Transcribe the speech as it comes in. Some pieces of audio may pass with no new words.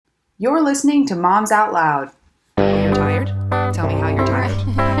You're listening to Moms Out Loud. You're tired? Tell me how you're tired.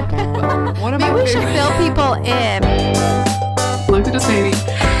 Maybe we should fill people in. Look at this baby.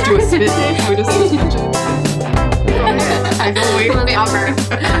 Do a spit take. We just suspension. I go away from the offer.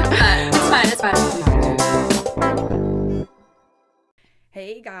 It's fine.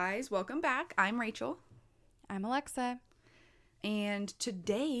 Hey guys, welcome back. I'm Rachel. I'm Alexa. And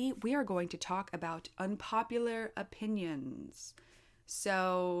today we are going to talk about unpopular opinions.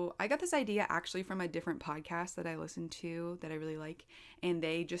 So I got this idea actually from a different podcast that I listened to that I really like. And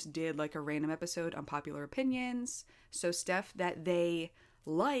they just did like a random episode on popular opinions. So stuff that they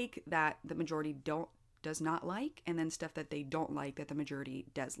like that the majority does not like. And then stuff that they don't like that the majority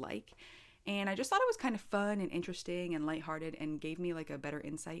does like. And I just thought it was kind of fun and interesting and lighthearted and gave me like a better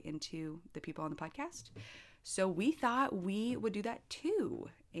insight into the people on the podcast. So we thought we would do that too.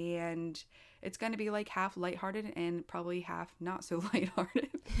 And it's going to be like half lighthearted and probably half not so lighthearted.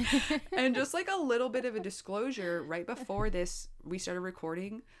 And just like a little bit of a disclosure, right before this, we started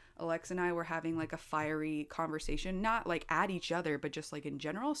recording, Alexa and I were having like a fiery conversation, not like at each other, but just like in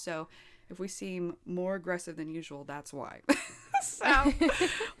general. So if we seem more aggressive than usual, that's why. So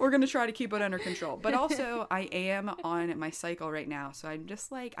we're going to try to keep it under control. But also I am on my cycle right now. So I'm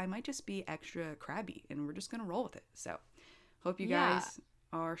just like, I might just be extra crabby and we're just going to roll with it. So hope you guys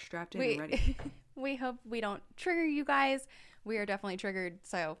are strapped in and ready. We hope we don't trigger you guys. We are definitely triggered.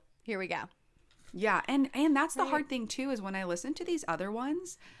 So here we go. Yeah. And that's the hard thing too, is when I listen to these other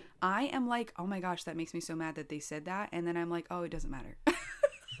ones, I am like, oh my gosh, that makes me so mad that they said that. And then I'm like, oh, it doesn't matter.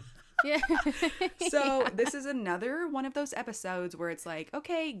 Yeah. So this is another one of those episodes where it's like,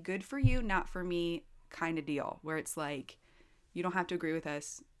 okay, good for you, not for me kind of deal, where it's like, you don't have to agree with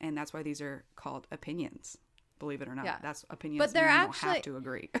us. And that's why these are called opinions. Believe it or not. Yeah. That's opinions. But they're you actually don't have to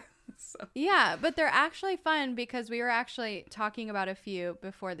agree. So. Yeah, but they're actually fun because we were actually talking about a few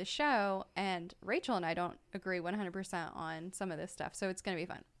before the show, and Rachel and I don't agree 100% on some of this stuff. So it's going to be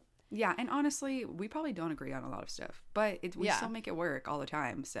fun. Yeah. And honestly, we probably don't agree on a lot of stuff, but we still make it work all the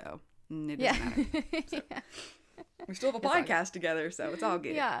time. So it doesn't matter. So. Yeah. We still have a podcast together, so it's all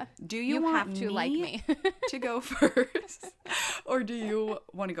good. Yeah. Do you want have to like me to go first? Or do you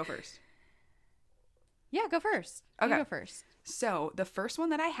want to go first? Yeah, go first. Okay. You go first. So the first one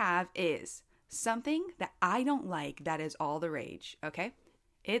that I have is something that I don't like that is all the rage, okay?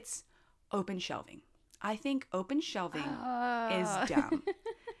 It's open shelving. I think open shelving is dumb.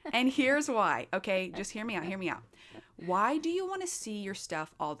 And here's why, okay? Just hear me out. Why do you want to see your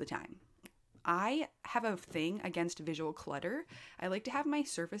stuff all the time? I have a thing against visual clutter. I like to have my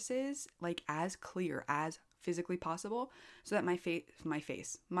surfaces like as clear as physically possible so that my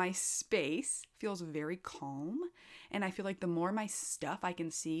space feels very calm. And I feel like the more my stuff I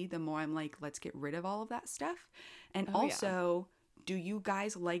can see, the more I'm like, let's get rid of all of that stuff. And also, do you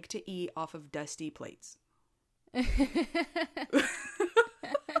guys like to eat off of dusty plates?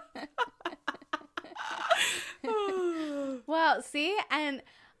 Well, see, and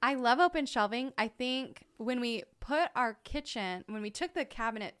I love open shelving. I think when we took the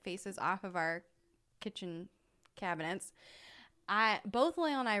cabinet faces off of our kitchen cabinets, both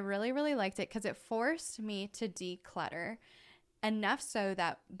Leo and I really, really liked it because it forced me to declutter enough so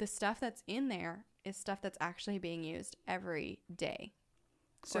that the stuff that's in there is stuff that's actually being used every day.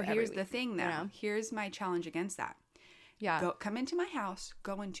 So here's the thing though. You know? Here's my challenge against that. Yeah. Come into my house,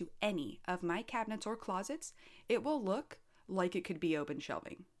 go into any of my cabinets or closets. It will look like it could be open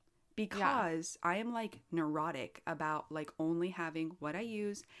shelving. Because I am like neurotic about like only having what I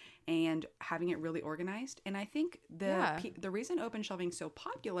use and having it really organized. And I think the reason open shelving is so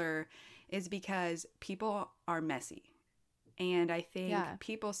popular is because people are messy. And I think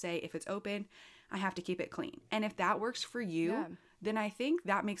people say if it's open, I have to keep it clean. And if that works for you, then I think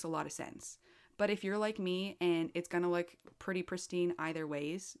that makes a lot of sense. But if you're like me and it's going to look pretty pristine either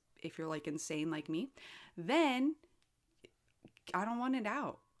ways, if you're like insane like me, then I don't want it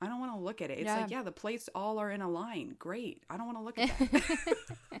out. I don't want to look at it. It's like, the plates all are in a line. Great. I don't want to look at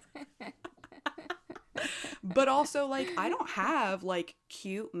that. But also, like, I don't have, like,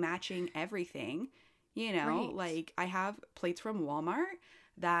 cute matching everything. You know, right. Like, I have plates from Walmart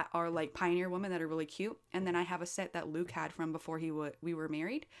that are, like, Pioneer Women that are really cute. And then I have a set that Luke had from before we were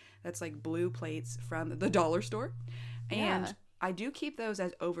married. That's, like, blue plates from the dollar store. And I do keep those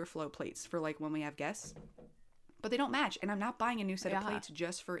as overflow plates for, like, when we have guests. But they don't match, and I'm not buying a new set of plates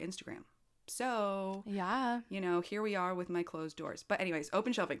just for Instagram. So, you know, here we are with my closed doors. But anyways,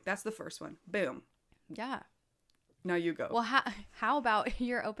 open shelving. That's the first one. Boom. Yeah. Now you go. Well, how about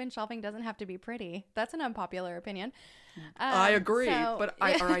your open shelving doesn't have to be pretty? That's an unpopular opinion. I agree, but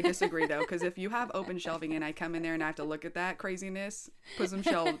I disagree though, because if you have open shelving and I come in there and I have to look at that craziness, put some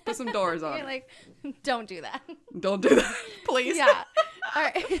doors on You're it. like, don't do that. Don't do that, please. Yeah. All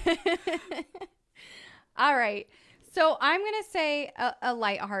right. All right. So I'm gonna say a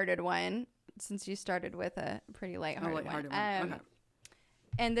lighthearted one, since you started with a pretty lighthearted one. Okay.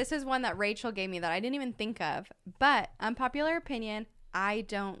 And this is one that Rachel gave me that I didn't even think of. But unpopular opinion, I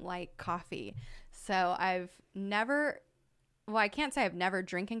don't like coffee. So I can't say I've never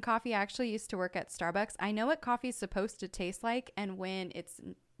drinking coffee. I actually used to work at Starbucks. I know what coffee is supposed to taste like and when it's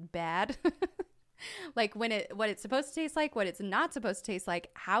bad. Like what it's supposed to taste like, what it's not supposed to taste like,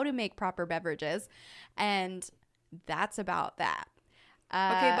 how to make proper beverages. And that's about that.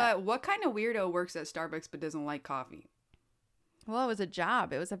 Okay, but what kind of weirdo works at Starbucks but doesn't like coffee? Well, it was a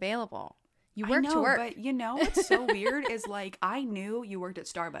job. It was available. You I work know, to work. but you know what's so weird is like I knew you worked at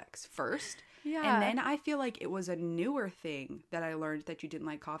Starbucks first. Yeah. And then I feel like it was a newer thing that I learned that you didn't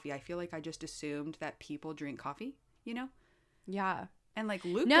like coffee. I feel like I just assumed that people drink coffee, you know? Yeah. And like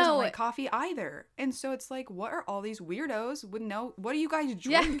Luke doesn't like coffee either. And so it's like, what are all these weirdos with what do you guys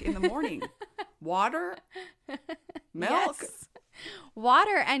drink in the morning? Water? Milk? Yes.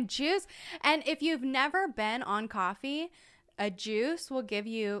 Water and juice. And if you've never been on coffee, a juice will give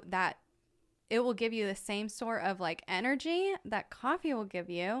you that. It will give you the same sort of like energy that coffee will give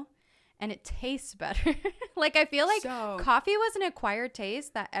you. And it tastes better. Like I feel like coffee was an acquired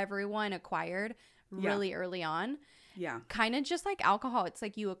taste that everyone acquired really early on. Yeah. Kind of just like alcohol. It's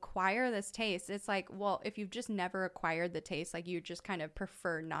like you acquire this taste. It's like, well, if you've just never acquired the taste, like you just kind of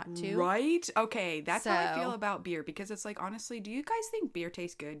prefer not to. Right? Okay. That's how I feel about beer, because it's like, honestly, do you guys think beer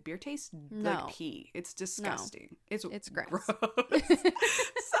tastes good? Beer tastes like pee. It's disgusting. No. It's gross.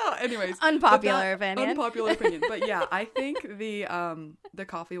 So anyways. Unpopular opinion. Unpopular opinion. But yeah, I think the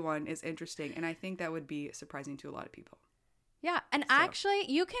coffee one is interesting, and I think that would be surprising to a lot of people. Yeah, and actually,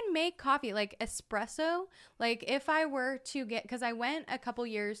 you can make coffee, like espresso. Like if I were to because I went a couple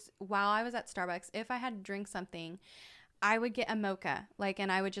years while I was at Starbucks, if I had to drink something, I would get a mocha,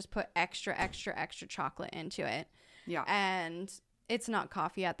 and I would just put extra chocolate into it. Yeah. And it's not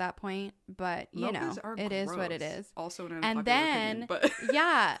coffee at that point, but Mochas it is what it is. Also an unpopular opinion, but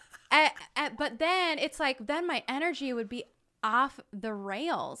yeah. But then it's like, then my energy would be off the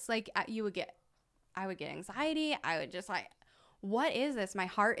rails. Like I would get anxiety. I would just like, what is this? My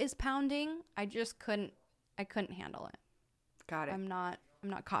heart is pounding. I couldn't handle it. Got it. I'm not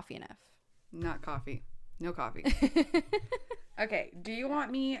coffee enough. Not coffee. No coffee. Okay. Do you want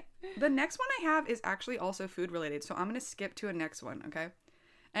me? The next one I have is actually also food related. So I'm going to skip to a next one. Okay.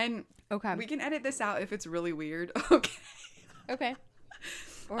 And we can edit this out if it's really weird. Okay. Okay.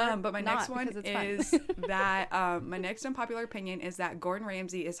 But my next one is that my next unpopular opinion is that Gordon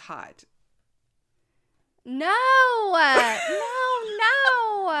Ramsay is hot. No.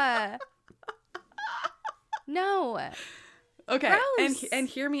 Okay. Gross. And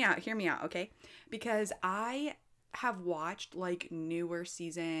hear me out, okay? Because I have watched like newer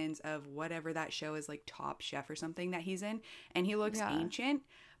seasons of whatever that show is, like Top Chef or something that he's in, and he looks ancient.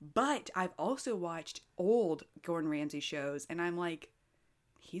 But I've also watched old Gordon Ramsay shows, and I'm like,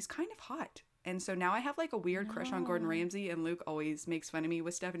 he's kind of hot. And so now I have like a weird crush on Gordon Ramsay, and Luke always makes fun of me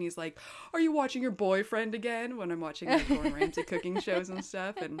with stuff, and he's like, are you watching your boyfriend again? When I'm watching like Gordon Ramsay cooking shows and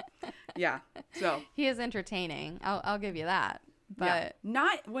stuff. And yeah, so he is entertaining. I'll give you that. But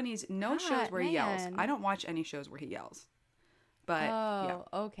not when he's shows where he yells. I don't watch any shows where he yells. But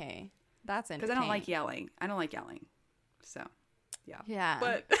okay. That's interesting. Because I don't like yelling. So yeah.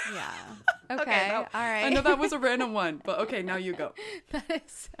 But yeah. Okay. All right. I know that was a random one, but okay, now you go. That is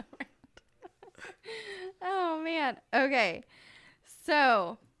so random. Oh man. Okay.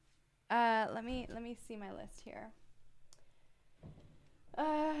 So, let me see my list here.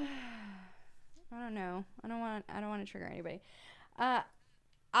 I don't know. I don't want to trigger anybody.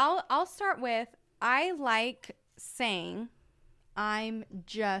 I'll start with, I like saying I'm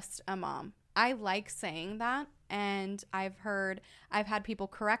just a mom. I like saying that, and I've had people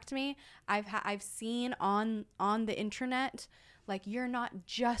correct me. I've seen on the internet, like, you're not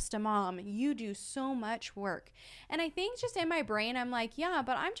just a mom. You do so much work. And I think just in my brain, I'm like, yeah,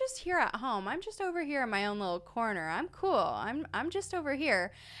 but I'm just here at home. I'm just over here in my own little corner. I'm cool. I'm just over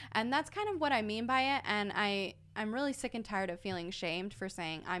here. And that's kind of what I mean by it. And I'm really sick and tired of feeling shamed for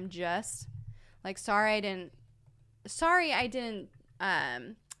saying I'm just, like, sorry I didn't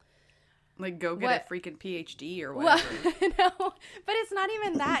like, go get a freaking PhD or whatever. No, but it's not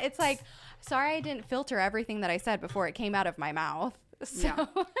even that. It's like, sorry I didn't filter everything that I said before it came out of my mouth. So, yeah.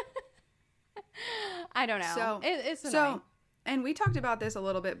 I don't know. So It's annoying. so, and we talked about this a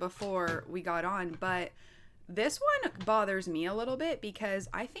little bit before we got on, but this one bothers me a little bit because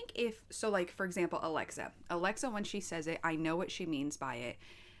I think like for example, Alexa, when she says it, I know what she means by it.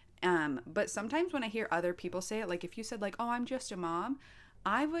 But sometimes when I hear other people say it, like if you said like, "Oh, I'm just a mom,"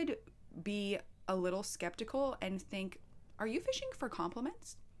 I would be a little skeptical and think, "Are you fishing for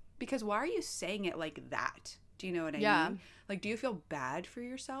compliments? Because why are you saying it like that?" Do you know what I mean? Like, do you feel bad for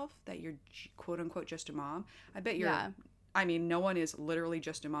yourself that you're quote unquote just a mom? I bet you're. Yeah. I mean, no one is literally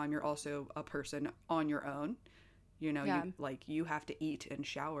just a mom. You're also a person on your own. You know, you have to eat and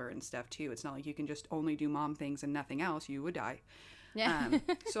shower and stuff too. It's not like you can just only do mom things and nothing else. You would die. Yeah.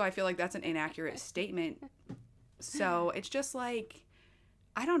 So I feel like that's an inaccurate statement. So it's just like,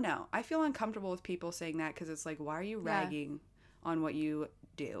 I don't know. I feel uncomfortable with people saying that because it's like, why are you ragging on what you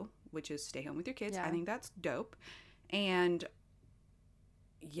do, which is stay home with your kids? Yeah. I think that's dope. And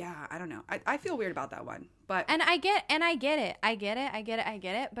yeah, I don't know. I feel weird about that one. But I get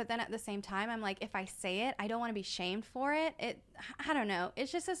it. But then at the same time, I'm like, if I say it, I don't want to be shamed for it. I don't know.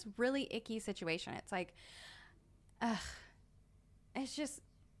 It's just this really icky situation. It's like, ugh. It's just,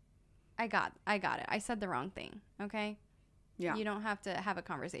 I got it. I said the wrong thing. Okay. yeah. You don't have to have a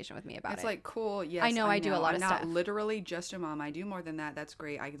conversation with me about It's it. like, cool, yes, I know I do a lot I'm of not stuff. literally just a mom. I do more than that. That's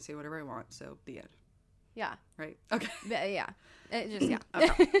great. I can say whatever I want. So, the end. Yeah. Right? Okay. Yeah. It just, yeah.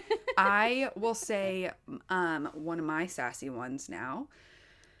 Okay. I will say one of my sassy ones now,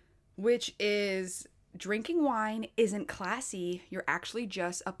 which is drinking wine isn't classy. You're actually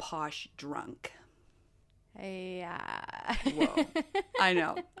just a posh drunk. Yeah. Whoa. I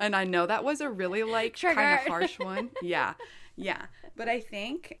know. And I know that was a really like kind Triggered. of harsh one. Yeah. Yeah. But I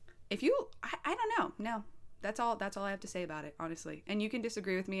think if you I don't know. No. That's all I have to say about it, honestly. And you can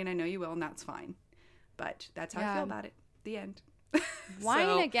disagree with me and I know you will, and that's fine. But that's how I feel about it. The end.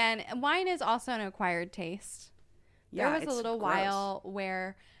 Wine is also an acquired taste. Yeah, There was a it's little gross. while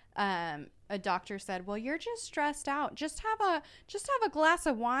where a doctor said, "Well, you're just stressed out. Just have a glass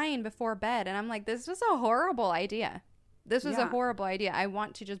of wine before bed." And I'm like, "This was a horrible idea. This was a Yeah. horrible idea. I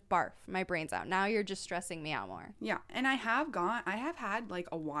want to just barf my brains out. Now you're just stressing me out more." Yeah, and I have had like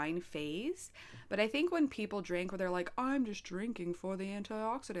a wine phase, but I think when people drink where they're like, "I'm just drinking for the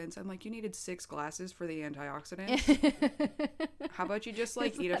antioxidants," I'm like, you needed 6 glasses for the antioxidants. How about you just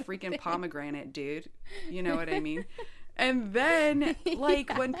like eat a freaking pomegranate, dude? You know what I mean? And then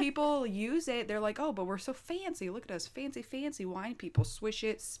like when people use it, they're like, "Oh, but we're so fancy. Look at us, fancy wine people. Swish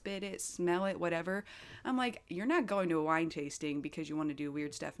it, spit it, smell it, whatever." I'm like, you're not going to a wine tasting because you want to do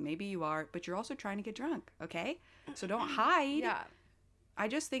weird stuff. Maybe you are, but you're also trying to get drunk, okay? So don't hide. Yeah. I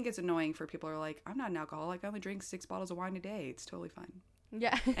just think it's annoying for people who are like, "I'm not an alcoholic. I only drink 6 bottles of wine a day. It's totally fine."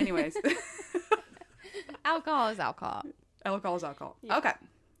 Yeah. Anyways, Alcohol is alcohol. alcohol is alcohol. Yeah. Okay,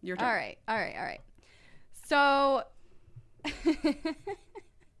 your turn. All right. So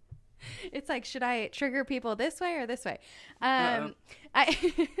it's like, should I trigger people this way or this way?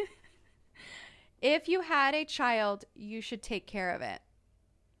 If you had a child, you should take care of it.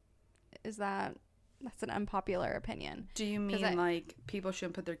 That's an unpopular opinion. Do you mean like people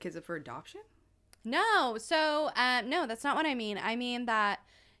shouldn't put their kids up for adoption? No. So, no, that's not what I mean. I mean that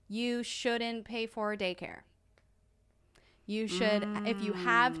you shouldn't pay for daycare. You should, if you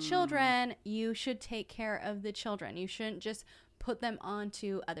have children, you should take care of the children. You shouldn't just put them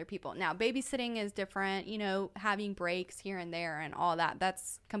onto other people. Now, babysitting is different, having breaks here and there and all that.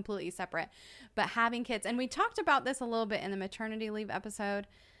 That's completely separate. But having kids, and we talked about this a little bit in the maternity leave episode,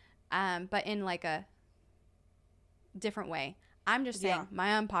 but in like a different way. I'm just saying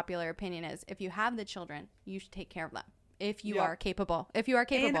my unpopular opinion is if you have the children, you should take care of them. If you are capable.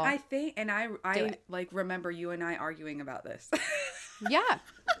 And I think, and I like remember you and I arguing about this. Yeah.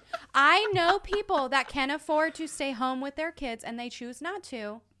 I know people that can afford to stay home with their kids and they choose not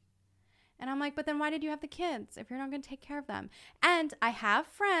to. And I'm like, but then why did you have the kids if you're not going to take care of them? And I have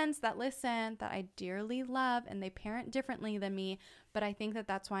friends that listen that I dearly love and they parent differently than me. But I think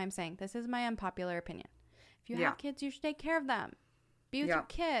that's why I'm saying this is my unpopular opinion. If you have kids, you should take care of them. Be with your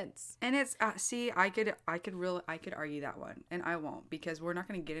kids. And it's see, I could argue that one, and I won't because we're not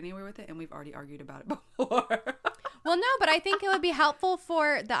going to get anywhere with it, and we've already argued about it before. Well, no, but I think it would be helpful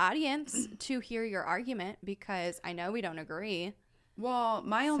for the audience to hear your argument because I know we don't agree. Well,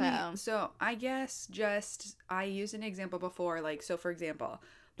 so I guess I used an example before, like, so for example,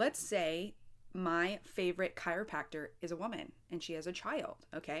 let's say my favorite chiropractor is a woman and she has a child,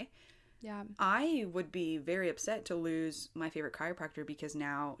 okay? Yeah. I would be very upset to lose my favorite chiropractor because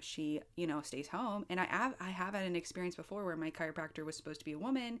now she, stays home. And I have had an experience before where my chiropractor was supposed to be a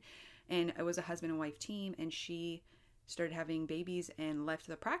woman and it was a husband and wife team and she started having babies and left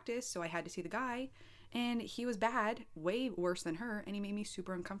the practice. So I had to see the guy and he was bad, way worse than her, and he made me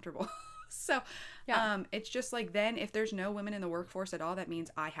super uncomfortable. So, it's just like, then if there's no women in the workforce at all, that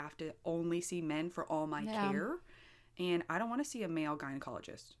means I have to only see men for all my care. And I don't want to see a male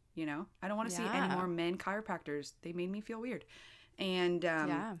gynecologist, you know? I don't want to see any more men chiropractors. They made me feel weird. And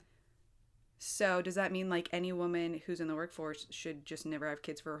so does that mean like any woman who's in the workforce should just never have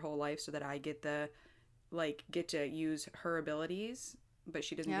kids for her whole life so that I get to use her abilities, but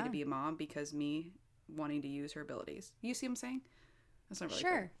she doesn't get to be a mom because me wanting to use her abilities? You see what I'm saying? That's not really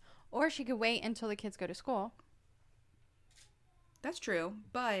fair. Or she could wait until the kids go to school. That's true,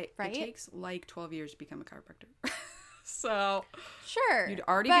 but it takes like 12 years to become a chiropractor. So you'd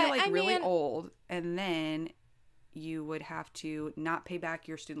already be like really old, and then you would have to not pay back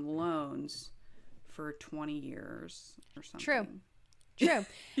your student loans for 20 years or something. True.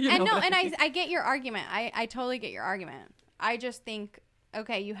 I get your argument. I totally get your argument. I just think,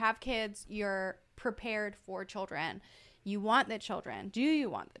 okay, you have kids, you're prepared for children. You want the children. Do you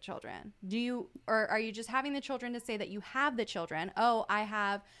want the children? Or are you just having the children to say that you have the children? Oh, I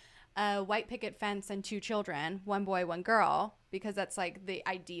have a white picket fence and 2 children, 1 boy, 1 girl, because that's like the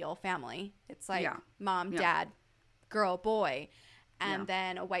ideal family. It's like mom, dad, girl, boy, and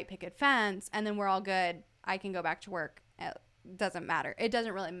then a white picket fence, and then we're all good. I can go back to work. It doesn't matter. It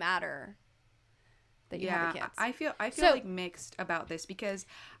doesn't really matter that you have the kids. I feel like mixed about this, because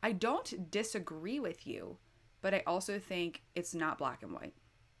I don't disagree with you, but I also think it's not black and white.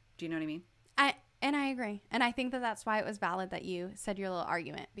 Do you know what I mean? I agree. And I think that that's why it was valid that you said your little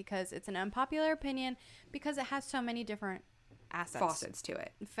argument, because it's an unpopular opinion, because it has so many different facets to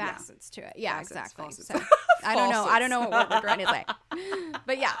it. Yeah, exactly. Faucets. So I don't know what we're trying to say.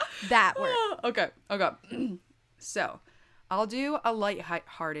 But yeah, that word. Okay. So I'll do a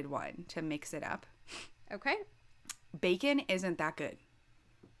light-hearted one to mix it up. Okay. Bacon isn't that good.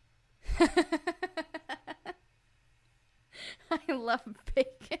 I love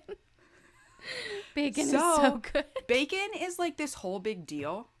bacon. Bacon is so good. Bacon is like this whole big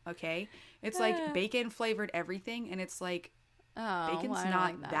deal, okay? It's like bacon flavored everything, and it's like, bacon's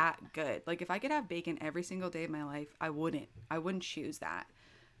not like that good. Like, if I could have bacon every single day of my life, I wouldn't choose that.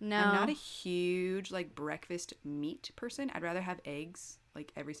 No. I'm not a huge like breakfast meat person. I'd rather have eggs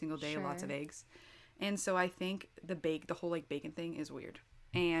like every single day, lots of eggs. And so I think the whole like bacon thing is weird.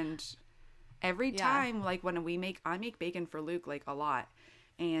 And every time, like when I make bacon for Luke like a lot.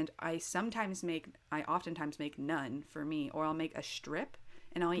 And I oftentimes make none for me, or I'll make a strip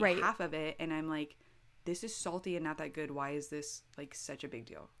and I'll eat half of it, and I'm like, this is salty and not that good. Why is this like such a big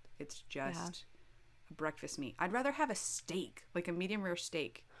deal? It's just a breakfast meat. I'd rather have a steak, like a medium rare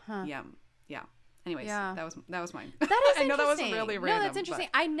steak. Yum. Yeah. Anyways, that was mine. That is I know that was really random. No, that's interesting.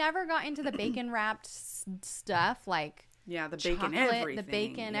 I never got into the bacon wrapped stuff, like the chocolate, bacon everything. The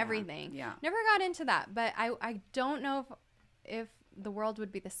bacon everything. Yeah. Never got into that, but I don't know if the world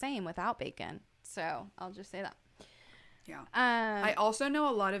would be the same without bacon. So I'll just say that. Yeah. I also know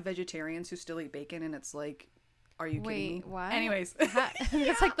a lot of vegetarians who still eat bacon, and it's like, are you kidding me? What? Anyways.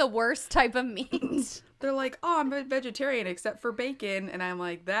 It's like the worst type of meat. They're like, oh, I'm a vegetarian except for bacon. And I'm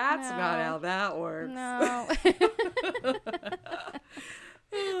like, that's not how that works. No.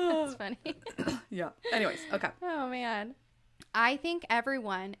 That's funny. Yeah. Anyways, okay. Oh, man. I think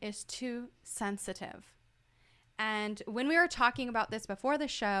everyone is too sensitive. And when we were talking about this before the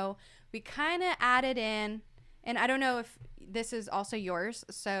show, we kind of added in, and I don't know if this is also yours,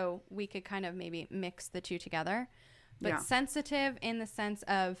 so we could kind of maybe mix the two together, but sensitive in the sense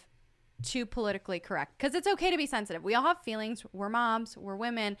of too politically correct, because it's okay to be sensitive. We all have feelings. We're moms, we're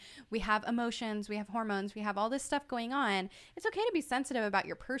women, we have emotions, we have hormones, we have all this stuff going on. It's okay to be sensitive about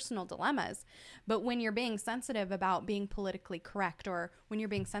your personal dilemmas, but when you're being sensitive about being politically correct, or when you're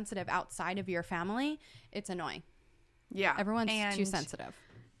being sensitive outside of your family, it's annoying. Yeah. Everyone's too sensitive.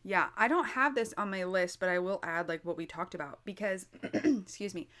 Yeah. I don't have this on my list, but I will add like what we talked about, because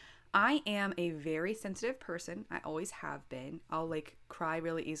excuse me, I am a very sensitive person. I always have been. I'll like cry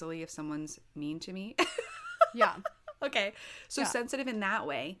really easily if someone's mean to me. Yeah. Okay. So sensitive in that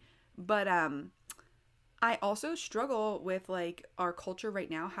way. But I also struggle with like our culture right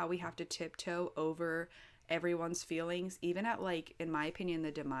now, how we have to tiptoe over everyone's feelings, even at like, in my opinion,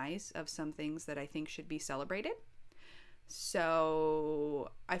 the demise of some things that I think should be celebrated.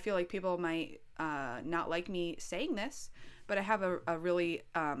 So I feel like people might not like me saying this, but I have a really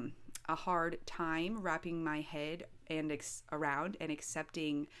a hard time wrapping my head and around and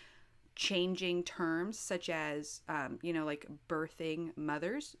accepting changing terms such as, like birthing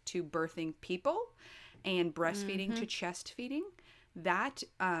mothers to birthing people, and breastfeeding to chest feeding. That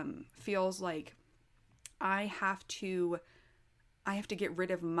feels like I have to get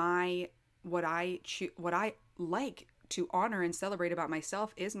rid of my what I like to honor and celebrate about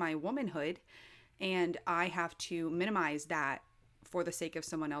myself is my womanhood, and I have to minimize that for the sake of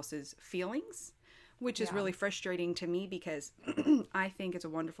someone else's feelings, which is really frustrating to me because I think it's a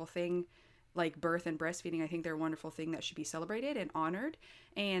wonderful thing. Like birth and breastfeeding, I think they're a wonderful thing that should be celebrated and honored,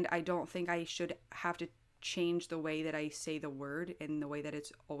 and I don't think I should have to change the way that I say the word and the way that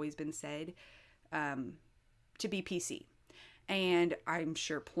it's always been said to be PC. And I'm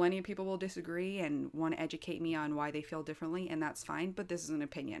sure plenty of people will disagree and want to educate me on why they feel differently, and that's fine, but this is an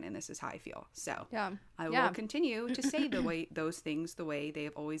opinion and this is how I feel. So I will continue to say those things the way they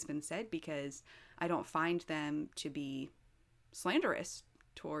have always been said, because I don't find them to be slanderous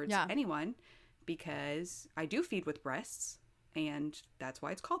towards anyone, because I do feed with breasts, and that's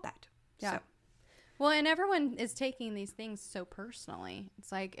why it's called that. So. Well, and everyone is taking these things so personally.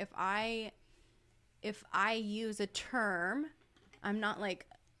 It's like if I use a term, I'm not like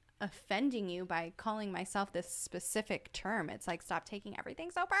offending you by calling myself this specific term. It's like, stop taking everything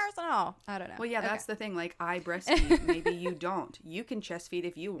so personal. I don't know. Well, yeah, that's the thing. Like, I breastfeed. Maybe you don't. You can chest feed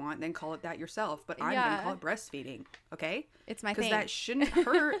if you want, then call it that yourself. But I'm going to call it breastfeeding. Okay? It's my thing. Because that shouldn't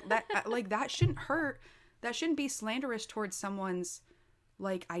hurt. That shouldn't hurt. That shouldn't be slanderous towards someone's,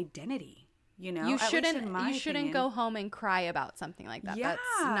 like, identity. You know? You shouldn't go home and cry about something like that. Yeah,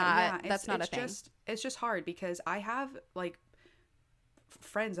 that's not a thing. It's just hard because I have, like,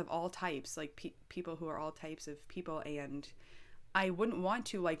 friends of all types, like people who are all types of people, and I wouldn't want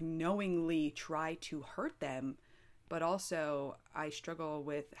to like knowingly try to hurt them, but also I struggle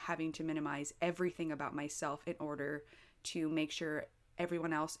with having to minimize everything about myself in order to make sure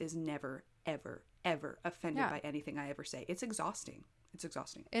everyone else is never ever offended by anything I ever say. It's exhausting.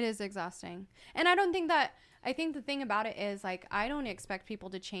 It is exhausting. And I think the thing about it is, like, I don't expect people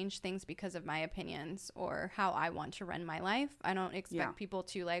to change things because of my opinions or how I want to run my life. I don't expect people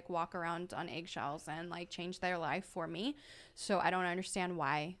to, like, walk around on eggshells and, like, change their life for me. So I don't understand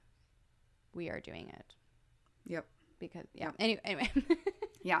why we are doing it. Yep. Because, Anyway.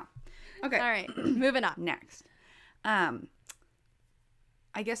 Yeah. Okay. All right. Moving on. Next.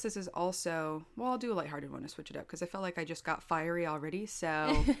 I guess this is also, well, I'll do a lighthearted one to switch it up because I felt like I just got fiery already.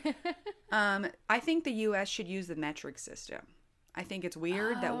 So I think the U.S. should use the metric system. I think it's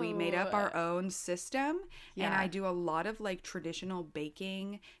weird that we made up our own system. Yeah. And I do a lot of like traditional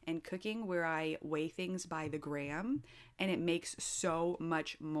baking and cooking where I weigh things by the gram, and it makes so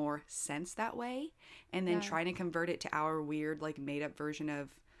much more sense that way. And then trying to convert it to our weird like made up version of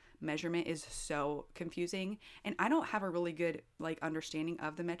measurement is so confusing, and I don't have a really good like understanding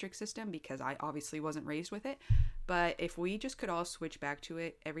of the metric system because I obviously wasn't raised with it. But if we just could all switch back to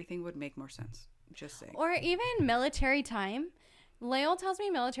it, everything would make more sense. Just saying. Or even military time. Lael tells me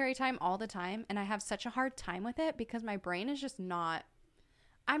military time all the time, and I have such a hard time with it because my brain is just not,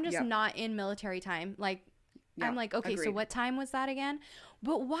 I'm just not in military time. Like, I'm like, okay, so what time was that again?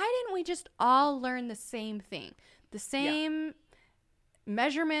 But why didn't we just all learn the same thing? The same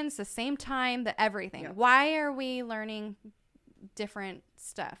measurements, the same time, the everything. Why are we learning different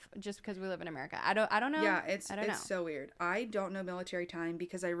stuff just because we live in America? I don't know. Yeah, it's so weird. I don't know military time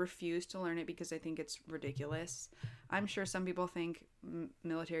because I refuse to learn it because I think it's ridiculous. I'm sure some people think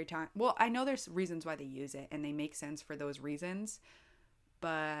military time, well, I know there's reasons why they use it and they make sense for those reasons,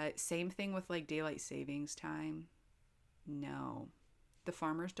 but same thing with like daylight savings time. No, the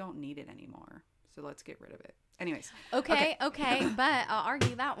farmers don't need it anymore, so let's get rid of it. Anyways. Okay, but I'll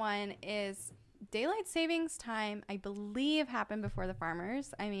argue that one is daylight savings time, I believe, happened before the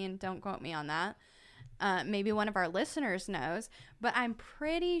farmers. I mean, don't quote me on that. Maybe one of our listeners knows, but I'm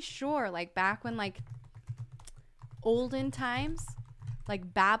pretty sure like back when like olden times,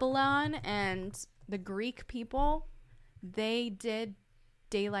 like Babylon and the Greek people, they did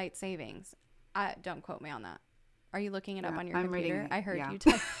daylight savings. Don't quote me on that. Are you looking it up on your computer? I heard you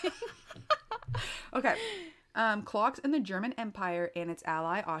typing. Okay. Clocks in the German Empire and its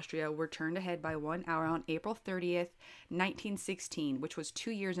ally Austria were turned ahead by 1 hour on April 30th, 1916, which was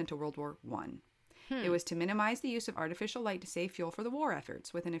 2 years into World War I. It was to minimize the use of artificial light to save fuel for the war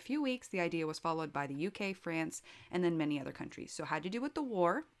efforts. Within a few weeks, the idea was followed by the UK, France, and then many other countries. So it had to do with the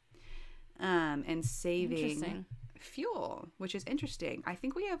war and saving fuel, which is interesting. I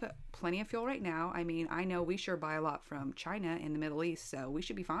think we have plenty of fuel right now. I mean, I know we sure buy a lot from China and the Middle East, so we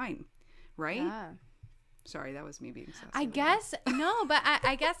should be fine, right? Yeah. Sorry, that was me being sassy. I guess, no, but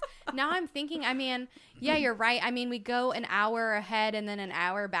I guess now I'm thinking, I mean, yeah, you're right. I mean, we go an hour ahead and then an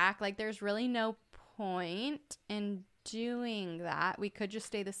hour back. Like, there's really no point in doing that. We could just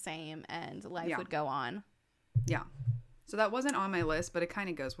stay the same and life would go on. Yeah. So that wasn't on my list, but it kind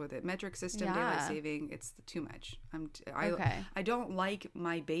of goes with it. Metric system, daylight Yeah. saving, it's too much. Okay. I don't like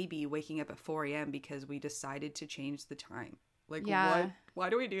my baby waking up at 4 a.m. because we decided to change the time. Like, Yeah. what? Why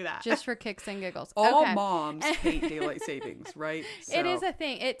do we do that? Just for kicks and giggles. All Okay. moms hate daylight savings, right? It is So, a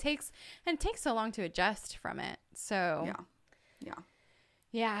thing. It takes so long to adjust from it. So yeah.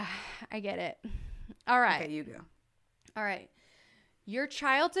 yeah, I get it. All right. Okay, you go. All right. Your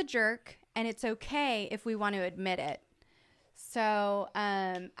child's a jerk, and it's okay if we want to admit it. So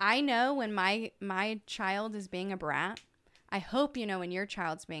I know when my child is being a brat. I hope you know when your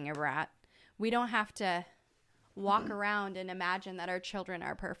child's being a brat. We don't have to walk around and imagine that our children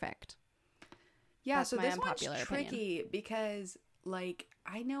are perfect. Yeah, That's so my this one's unpopular opinion. tricky because, like,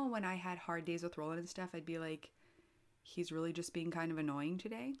 I know when I had hard days with Roland and stuff, I'd be like, he's really just being kind of annoying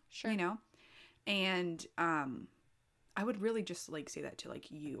today. Sure. You know? And I would really just, like, say that to,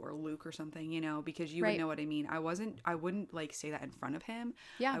 like, you or Luke or something, you know, because you Right. would know what I mean. I wouldn't, like, say that in front of him.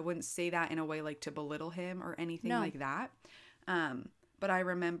 Yeah. I wouldn't say that in a way, like, to belittle him or anything No. like that. But I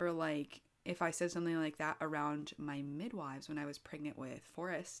remember, like, if I said something like that around my midwives when I was pregnant with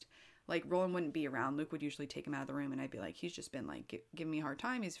Forrest, like, Roland wouldn't be around. Luke would usually take him out of the room, and I'd be like, he's just been, like, giving me a hard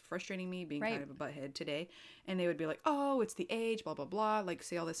time. He's frustrating me, being Right. kind of a butthead today. And they would be like, oh, it's the age, blah, blah, blah, like,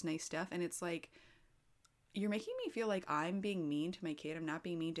 say all this nice stuff. And it's like, you're making me feel like I'm being mean to my kid. I'm not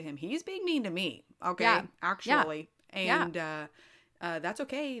being mean to him. He's being mean to me, okay? Yeah. Actually. Yeah. And that's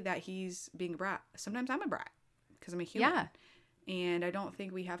okay that he's being a brat. Sometimes I'm a brat because I'm a human. Yeah. And I don't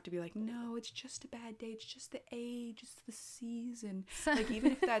think we have to be like, no, it's just a bad day. It's just the age. It's the season. Like,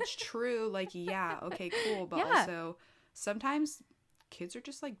 even if that's true, like, yeah, okay, cool. But Yeah. also, sometimes kids are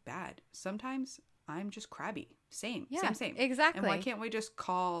just, like, bad. Sometimes I'm just crabby. Same. Yeah. Same. Exactly. And why can't we just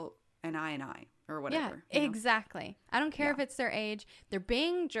call an eye or whatever? Yeah, you know? exactly. I don't care Yeah. if it's their age. They're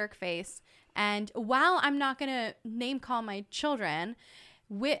being jerk face. And while I'm not going to name call my children,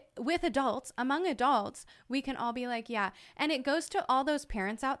 with adults, among adults, we can all be like, yeah. And it goes to all those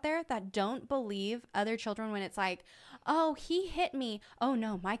parents out there that don't believe other children when it's like, oh, he hit me. Oh,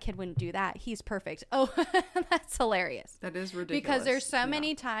 no, my kid wouldn't do that. He's perfect. Oh, that's hilarious. That is ridiculous. Because there's so Yeah.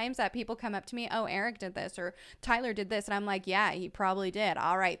 many times that people come up to me, oh, Eric did this or Tyler did this. And I'm like, yeah, he probably did.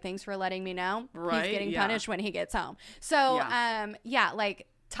 All right. Thanks for letting me know. Right, He's getting yeah. punished when he gets home. So, Yeah. like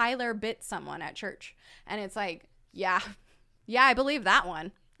Tyler bit someone at church. And it's like, yeah, I believe that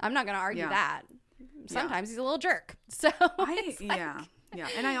one. I'm not going to argue Yeah. that. Sometimes he's a little jerk. So, it's like, Yeah.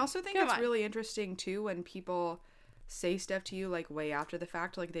 And I also think Come it's on. really interesting, too, when people say stuff to you, like, way after the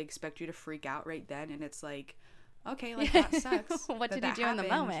fact. Like, they expect you to freak out right then. And it's like, okay, like, that sucks. What that did he do in the happened,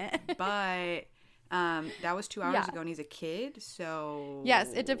 moment? But that was 2 hours Yeah. ago, and he's a kid. So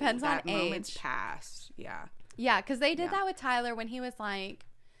Yes, it depends on that moment's age. passed. Yeah. Yeah, because they did Yeah. that with Tyler when he was like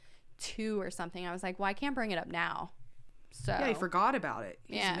 2 or something. I was like, well, I can't bring it up now. So Yeah, he forgot about it.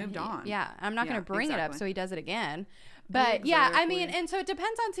 He just moved on. Yeah, I'm not going Yeah, to bring it up exactly. so he does it again. But yeah, I mean, Exactly. and so it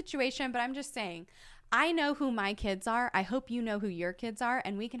depends on situation, but I'm just saying, I know who my kids are. I hope you know who your kids are,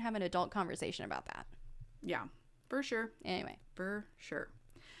 and we can have an adult conversation about that. Yeah, for sure. Anyway. For sure.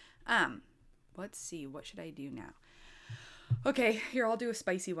 Let's see. What should I do now? Okay, here, I'll do a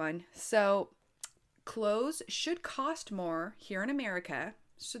spicy one. So, clothes should cost more here in America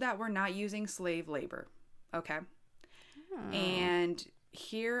so that we're not using slave labor. Okay? And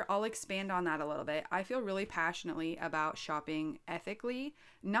here, I'll expand on that a little bit. I feel really passionately about shopping ethically,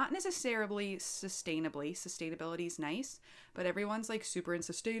 not necessarily sustainably. Sustainability is nice, but everyone's like super in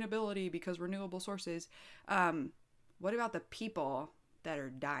sustainability because renewable sources. What about the people that are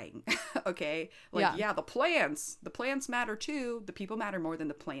dying? Okay? Like, yeah, the plants matter too. The people matter more than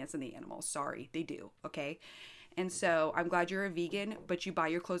the plants and the animals. Sorry, they do. Okay? And so I'm glad you're a vegan, but you buy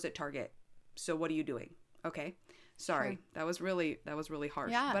your clothes at Target. So what are you doing? Okay? Sorry. Sure. That was really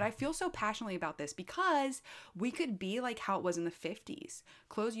harsh. Yeah. But I feel so passionately about this because we could be like how it was in the 50s.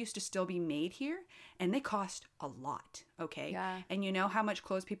 Clothes used to still be made here and they cost a lot. Okay? Yeah. And you know how much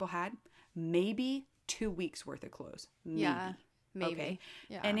clothes people had? Maybe 2 weeks worth of clothes. Maybe. Yeah. Maybe. Okay.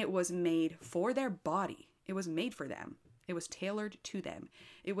 Yeah. And it was made for their body. It was made for them. It was tailored to them.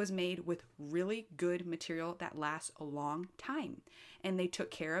 It was made with really good material that lasts a long time. And they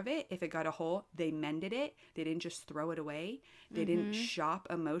took care of it. If it got a hole, they mended it. They didn't just throw it away. They didn't shop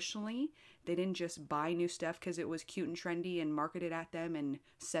emotionally. They didn't just buy new stuff because it was cute and trendy and marketed at them and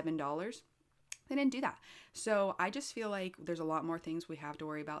 $7. They didn't do that. So I just feel like there's a lot more things we have to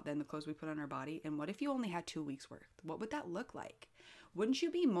worry about than the clothes we put on our body. And what if you only had 2 weeks worth? What would that look like? Wouldn't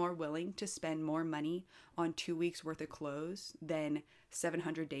you be more willing to spend more money on 2 weeks worth of clothes than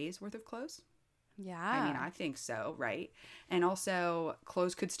 700 days worth of clothes? Yeah. I mean, I think so, right? And also,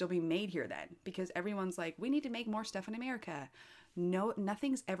 clothes could still be made here then, because everyone's like, we need to make more stuff in America. No,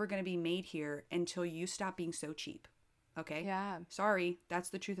 nothing's ever going to be made here until you stop being so cheap. Okay? Yeah. Sorry, that's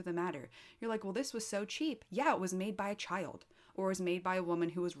the truth of the matter. You're like, well, this was so cheap. Yeah, it was made by a child, or it was made by a woman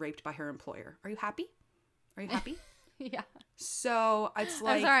who was raped by her employer. Are you happy? Are you happy? Yeah. So it's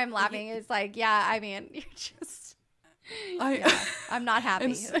like, I'm sorry, I'm laughing. It's like, yeah, I mean, you're just, I'm not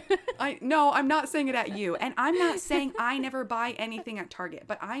happy. No, I'm not saying it at you. And I'm not saying I never buy anything at Target,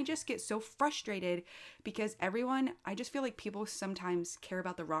 but I just get so frustrated because I just feel like people sometimes care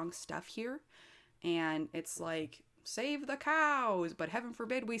about the wrong stuff here. And it's like, save the cows, but heaven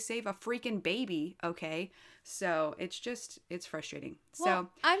forbid we save a freaking baby. Okay. So it's frustrating.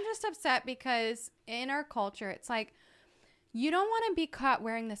 Well, I'm just upset because in our culture, it's like, you don't want to be caught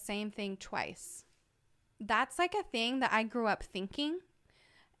wearing the same thing twice. That's like a thing that I grew up thinking.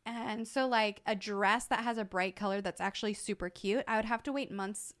 And so like a dress that has a bright color that's actually super cute, I would have to wait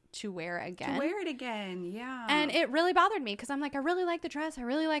months to wear again. To wear it again, yeah. And it really bothered me because I'm like, I really like the dress. I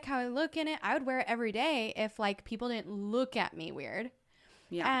really like how I look in it. I would wear it every day if like people didn't look at me weird.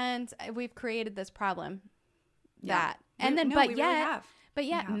 Yeah. And we've created this problem. Yeah. But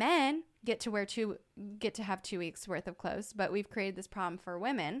yet men get to have 2 weeks worth of clothes, but we've created this problem for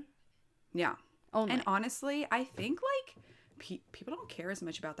women. Yeah. Only. And honestly, I think like people don't care as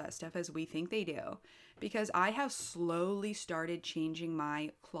much about that stuff as we think they do, because I have slowly started changing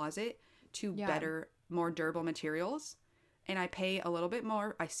my closet to better, more durable materials, and I pay a little bit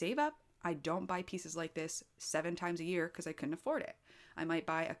more. I save up. I don't buy pieces like this 7 times a year because I couldn't afford it. I might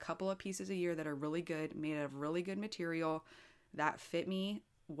buy a couple of pieces a year that are really good, made out of really good material that fit me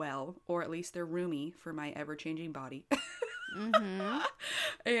well, or at least they're roomy for my ever-changing body. Mm-hmm.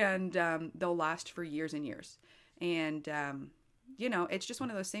 And they'll last for years and years. And, it's just one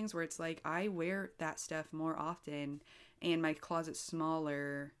of those things where it's like I wear that stuff more often and my closet's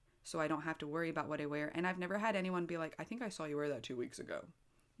smaller, so I don't have to worry about what I wear. And I've never had anyone be like, I think I saw you wear that 2 weeks ago.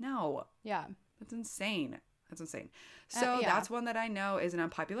 No. Yeah. That's insane. So that's one that I know is an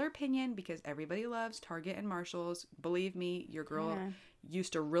unpopular opinion because everybody loves Target and Marshalls. Believe me, your girl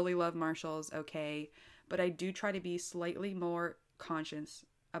used to really love Marshalls, okay? But I do try to be slightly more conscious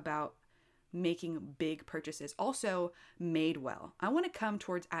about making big purchases. Also, Madewell. I want to come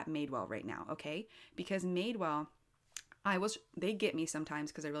towards at Madewell right now, okay? Because Madewell, they get me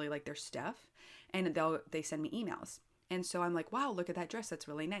sometimes because I really like their stuff, and they send me emails. And so I'm like, wow, look at that dress. That's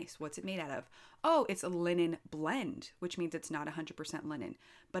really nice. What's it made out of? Oh, it's a linen blend, which means it's not 100% linen,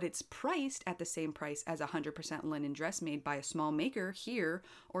 but it's priced at the same price as a 100% linen dress made by a small maker here.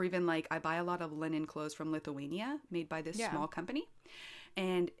 Or even like I buy a lot of linen clothes from Lithuania made by this small company.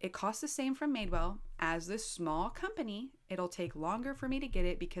 And it costs the same from Madewell as this small company. It'll take longer for me to get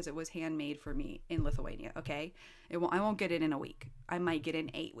it because it was handmade for me in Lithuania, okay? I won't get it in a week. I might get it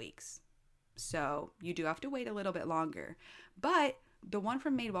in 8 weeks. So you do have to wait a little bit longer. But the one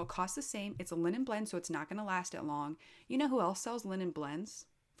from Madewell costs the same. It's a linen blend, so it's not going to last it long. You know who else sells linen blends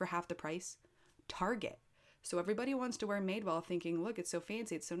for half the price? Target. So everybody wants to wear Madewell thinking, look, it's so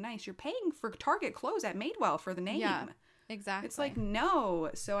fancy, it's so nice. You're paying for Target clothes at Madewell for the name. Yeah, exactly. It's like,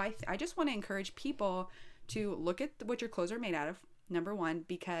 no. So I just want to encourage people to look at what your clothes are made out of, number one,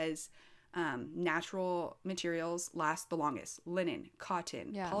 because natural materials last the longest. Linen,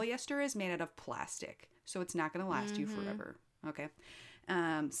 cotton, polyester is made out of plastic, so it's not going to last you forever. Okay.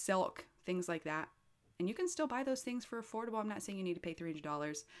 Silk, things like that. And you can still buy those things for affordable. I'm not saying you need to pay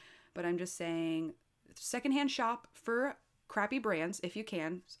 $300, but I'm just saying secondhand shop for crappy brands if you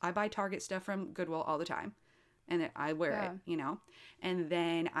can. I buy Target stuff from Goodwill all the time, and I wear it, and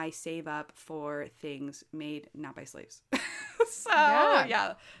then I save up for things made not by slaves. So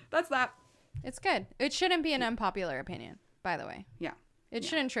that's that. It's good. It shouldn't be an unpopular opinion, by the way. Yeah. It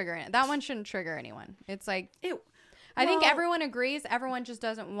shouldn't trigger it. That one shouldn't trigger anyone. It's like, ew. I think everyone agrees. Everyone just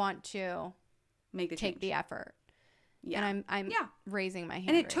doesn't want to take the effort. Yeah. And I'm raising my hand.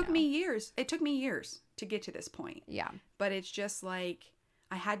 And it took me years. It took me years to get to this point. Yeah. But it's just like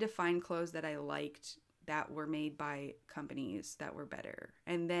I had to find clothes that I liked that were made by companies that were better.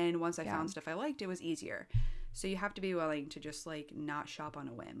 And then once I found stuff I liked, it was easier. So you have to be willing to just like not shop on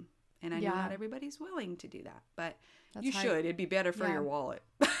a whim. And I know not everybody's willing to do that, but you should. It'd be better for your wallet.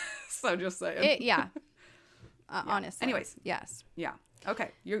 So just saying. Honestly. Anyways. Yes. Yeah. Okay.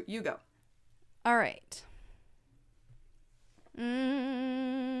 You go. All right.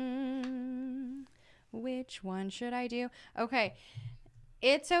 Which one should I do? Okay.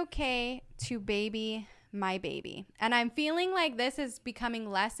 It's okay to baby my baby. And I'm feeling like this is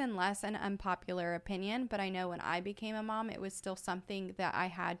becoming less and less an unpopular opinion, but I know when I became a mom, it was still something that I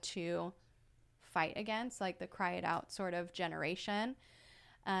had to fight against, like the cry it out sort of generation.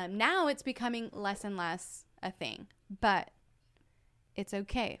 Now it's becoming less and less a thing, but it's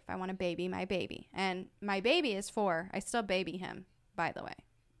okay if I want to baby my baby. And my baby is 4. I still baby him, by the way.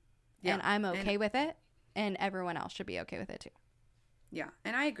 Yeah. And I'm okay with it. And everyone else should be okay with it too. Yeah.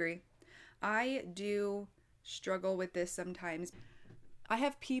 And I agree. I do struggle with this sometimes. I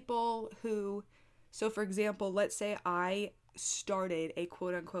have people who, so for example, let's say I started a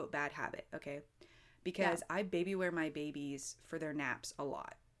quote unquote bad habit. Okay. Because I baby wear my babies for their naps a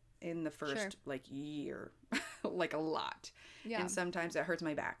lot in the first like year, like a lot. Yeah. And sometimes it hurts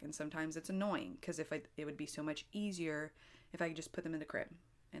my back and sometimes it's annoying because it would be so much easier if I could just put them in the crib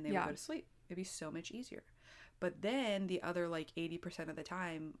and they would go to sleep. It'd be so much easier. But then the other like 80% of the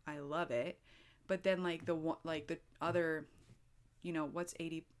time I love it. But then like the other, you know, what's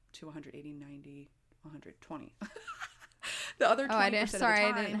 80 to 180, 90, 120? The other 20% of the time. Sorry,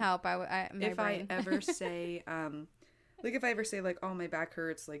 I didn't help. If I ever say, like if I ever say like, oh, my back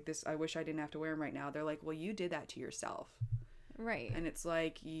hurts, like this, I wish I didn't have to wear them right now. They're like, well, you did that to yourself. Right. And it's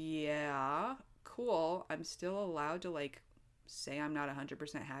like, yeah, cool. I'm still allowed to like say I'm not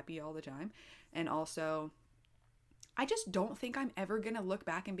 100% happy all the time. And also, I just don't think I'm ever going to look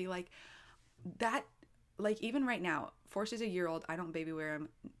back and be like that. Like even right now, Forrest is a year old. I don't baby wear him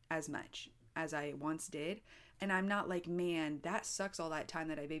as much as I once did. And I'm not like, man, that sucks all that time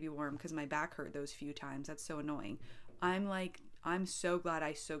that I baby wore him because my back hurt those few times. That's so annoying. I'm like, I'm so glad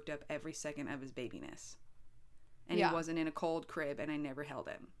I soaked up every second of his babiness. And he wasn't in a cold crib and I never held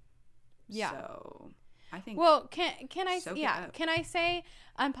him. Yeah. So I think. Well, can I say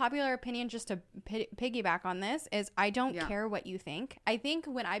unpopular opinion just to piggyback on this is I don't care what you think. I think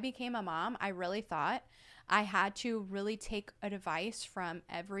when I became a mom, I really thought I had to really take advice from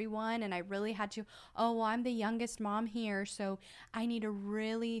everyone, and I really had to, I'm the youngest mom here, so I need to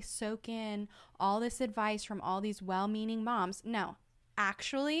really soak in all this advice from all these well-meaning moms. No,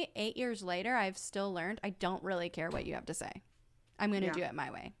 actually, 8 years later, I've still learned I don't really care what you have to say. I'm going to do it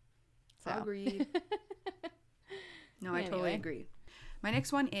my way. So. Agreed. No, I totally agree. My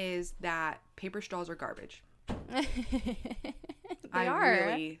next one is that paper straws are garbage. I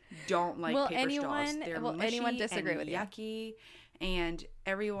really don't like paper straws. They're mushy anyone disagree and yucky. And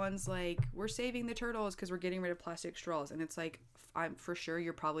everyone's like, we're saving the turtles because we're getting rid of plastic straws. And it's like, I'm for sure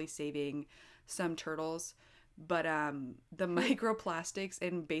you're probably saving some turtles. But the microplastics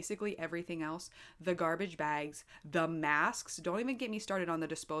and basically everything else, the garbage bags, the masks, don't even get me started on the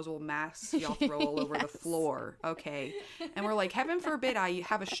disposable masks y'all throw all over the floor, okay? And we're like, heaven forbid I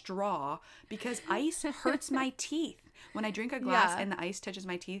have a straw because ice hurts my teeth. When I drink a glass and the ice touches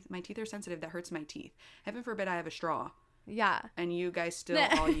my teeth are sensitive. That hurts my teeth. Heaven forbid I have a straw. Yeah. And you guys still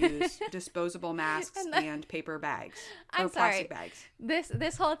all use disposable masks and paper bags. I'm sorry. Plastic bags.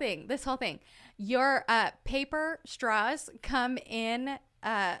 This whole thing. Your paper straws come in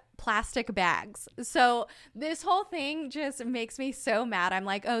plastic bags. So this whole thing just makes me so mad. I'm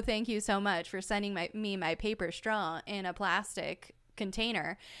like, oh, thank you so much for sending me my paper straw in a plastic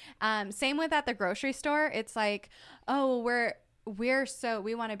container. Same with at the grocery store. It's like, oh,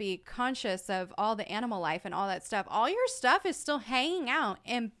 we want to be conscious of all the animal life and all that stuff. All your stuff is still hanging out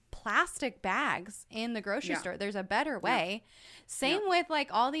in plastic bags in the grocery store. There's a better way. Same with like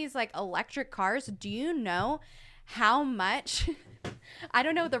all these like electric cars. Do you know how much I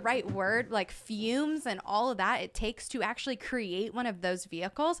don't know the right word, like fumes and all of that it takes to actually create one of those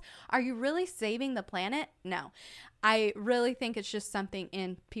vehicles? Are you really saving the planet? No. I really think it's just something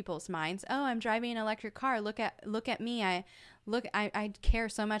in people's minds. Oh, I'm driving an electric car. Look at me. I care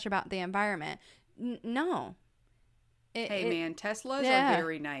so much about the environment. No. Man, Teslas are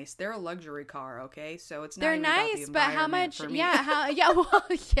very nice. They're a luxury car, okay? So it's not they're even nice, about the but how much? for me.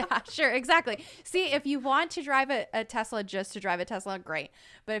 Sure, exactly. See, if you want to drive a Tesla just to drive a Tesla, great.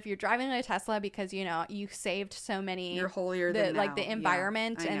 But if you're driving a Tesla because you saved so many, you're holier than like the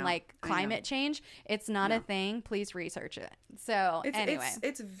environment and like climate change, it's not a thing. Please research it. So anyway,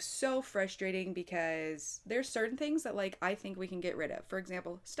 it's so frustrating because there's certain things that like I think we can get rid of. For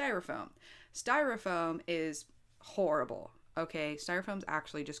example, styrofoam. Styrofoam is horrible. Okay, styrofoam's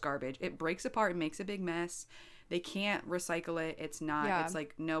actually just garbage. It breaks apart and makes a big mess. They can't recycle it. It's not it's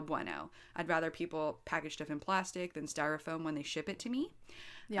like no bueno. I'd rather people package stuff in plastic than styrofoam when they ship it to me.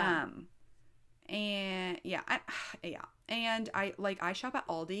 And I shop at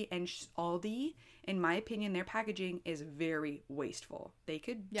Aldi, and Aldi, in my opinion, their packaging is very wasteful. They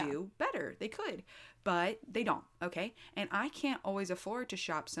could do better. They could, but they don't. Okay. And I can't always afford to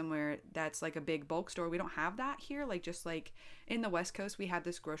shop somewhere that's like a big bulk store. We don't have that here. Like just like in the West Coast, we had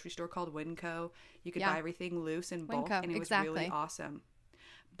this grocery store called Winco. You could buy everything loose in bulk, and it was really awesome.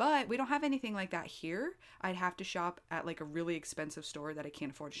 But we don't have anything like that here. I'd have to shop at like a really expensive store that I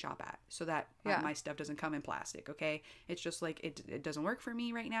can't afford to shop at, so that my stuff doesn't come in plastic. Okay, it's just like it doesn't work for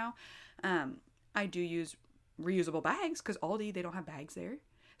me right now. I do use reusable bags because Aldi, they don't have bags there.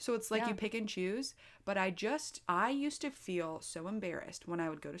 So it's like you pick and choose. But I used to feel so embarrassed when I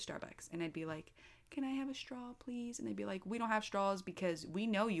would go to Starbucks and I'd be like, can I have a straw, please? And they'd be like, we don't have straws because we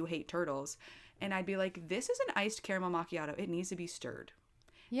know you hate turtles. And I'd be like, this is an iced caramel macchiato. It needs to be stirred.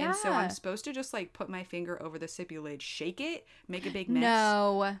 Yeah. And so I'm supposed to just like put my finger over the sippy lid, shake it, make a big mess.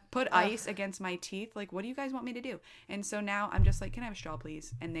 No. Put ice against my teeth. Like, what do you guys want me to do? And so now I'm just like, can I have a straw,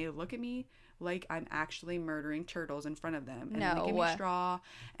 please? And they look at me like I'm actually murdering turtles in front of them. And then they give me a straw.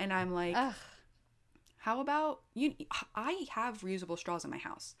 And I'm like, how about you? I have reusable straws in my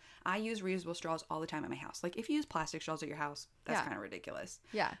house. I use reusable straws all the time at my house. Like, if you use plastic straws at your house, that's kind of ridiculous.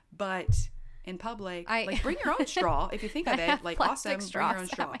 Yeah. But in public, like, bring your own straw if you think of it. Like, awesome, bring your own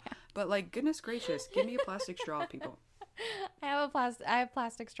straw. But like, goodness gracious, give me a plastic straw, people. I have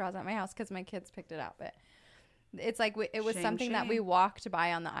plastic straws at my house because my kids picked it up. But it's like it was something that we walked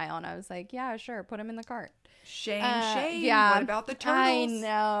by on the aisle, and I was like, yeah, sure, put them in the cart. Shame. Yeah. What about the turtles?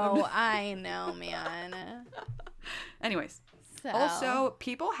 I know, man. Anyways. So. Also,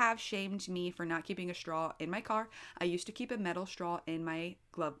 people have shamed me for not keeping a straw in my car. I used to keep a metal straw in my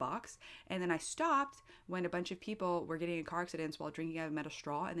glove box, and then I stopped when a bunch of people were getting in car accidents while drinking out of a metal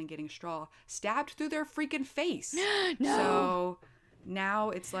straw and then getting a straw stabbed through their freaking face. No. So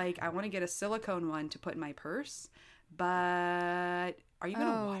now it's like I want to get a silicone one to put in my purse, but are you going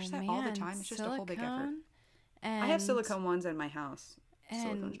to wash that all the time? It's just a whole big effort. I have silicone ones in my house.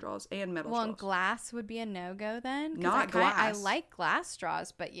 Silicone straws and metal straws. Well, and glass would be a no-go then? Not glass. I like glass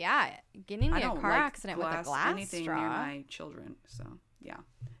straws, but yeah, getting into a car accident with a glass anything straw. Near my children, so yeah.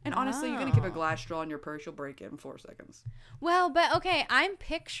 And honestly, you're going to keep a glass straw in your purse, you'll break it in 4 seconds. Well, but okay, I'm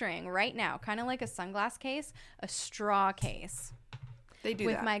picturing right now, kind of like a sunglass case, a straw case. They do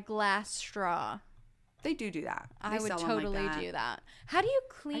with that. My glass straw. They do that. I would totally do that. How do you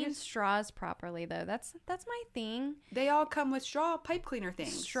clean straws properly, though? That's my thing. They all come with straw pipe cleaner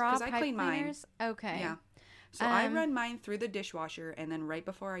things. Straw pipe cleaners? Mine. Okay. Yeah. So I run mine through the dishwasher, and then right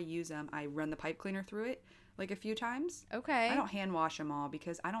before I use them, I run the pipe cleaner through it like a few times. Okay. I don't hand wash them all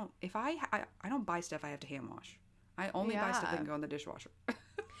because I don't buy stuff I have to hand wash. I only buy stuff that can go in the dishwasher.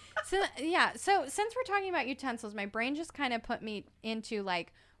 So since we're talking about utensils, my brain just kind of put me into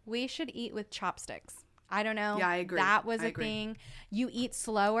like, we should eat with chopsticks. I don't know. Yeah, I agree. That was a thing. You eat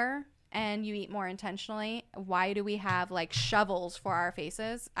slower and you eat more intentionally. Why do we have like shovels for our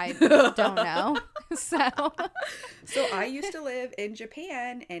faces? I don't know. So I used to live in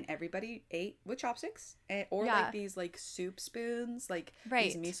Japan and everybody ate with chopsticks or like these like soup spoons, like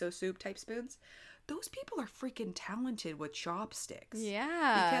these miso soup type spoons. Those people are freaking talented with chopsticks.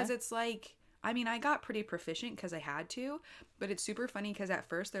 Yeah. Because it's like, I mean, I got pretty proficient because I had to, but it's super funny because at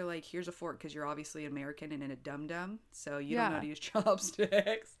first they're like, here's a fork because you're obviously American and in a dum-dum, so you don't know how to use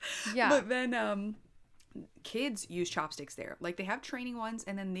chopsticks. Yeah. But then kids use chopsticks there. Like, they have training ones,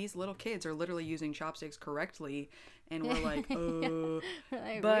 and then these little kids are literally using chopsticks correctly, and we're like,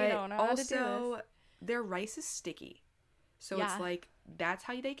 like, but we don't know how to do this. Their rice is sticky. So it's like, that's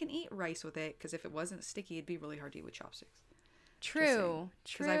how they can eat rice with it, because if it wasn't sticky, it'd be really hard to eat with chopsticks. True.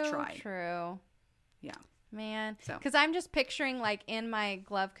 Because I've tried. True. Yeah. Man. Because I'm just picturing like in my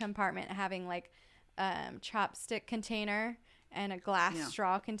glove compartment having like chopstick container and a glass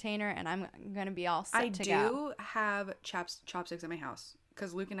straw container, and I'm going to be all set to go. I do have chopsticks at my house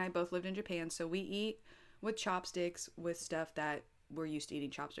because Luke and I both lived in Japan, so we eat with chopsticks with stuff that we're used to eating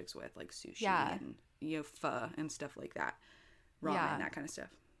chopsticks with, like sushi and pho and stuff like that. Ramen, that kind of stuff.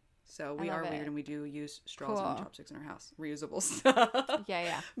 So we are weird, and we do use straws and chopsticks in our house. Reusable stuff.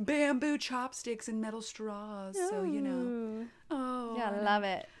 Yeah. Bamboo chopsticks and metal straws. Ooh. So, you know. Oh. Yeah, I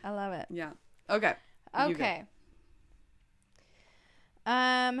love it. Yeah. Okay.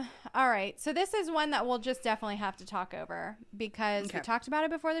 All right. So this is one that we'll just definitely have to talk over because we talked about it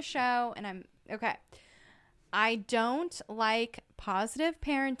before the show, and I don't like positive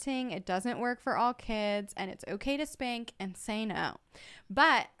parenting. It doesn't work for all kids, and it's okay to spank and say no.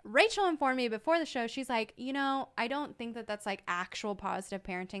 But Rachel informed me before the show, she's like, I don't think that that's like actual positive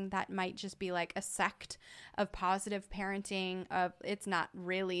parenting. That might just be like a sect of positive parenting. It's not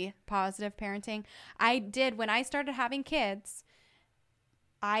really positive parenting. When I started having kids,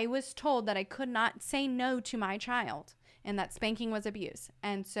 I was told that I could not say no to my child, and that spanking was abuse.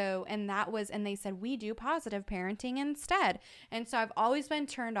 And they said, we do positive parenting instead. And so I've always been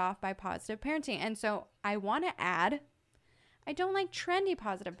turned off by positive parenting. And so I want to add, I don't like trendy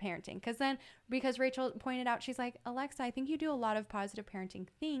positive parenting. Because Rachel pointed out, she's like, Alexa, I think you do a lot of positive parenting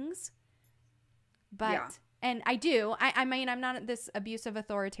things. But, Yeah. and I do. I mean, I'm not this abusive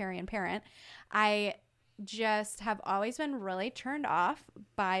authoritarian parent. I just have always been really turned off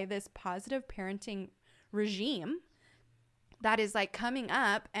by this positive parenting regime that is like coming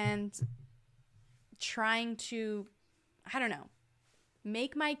up and trying to, I don't know,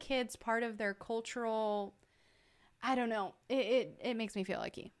 make my kids part of their cultural, I don't know. It makes me feel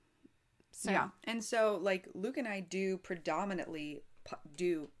icky. So. Yeah. And so like Luke and I do predominantly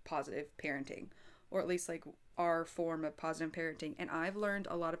do positive parenting, or at least like our form of positive parenting. And I've learned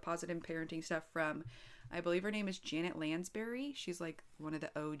a lot of positive parenting stuff from, I believe her name is Janet Lansbury. She's like one of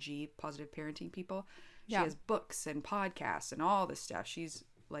the OG positive parenting people. She has books and podcasts and all this stuff. She's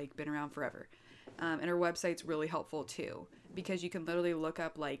like been around forever. And her website's really helpful too, because you can literally look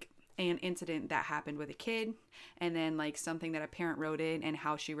up like an incident that happened with a kid, and then like something that a parent wrote in and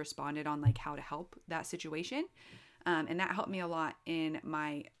how she responded on like how to help that situation. And that helped me a lot in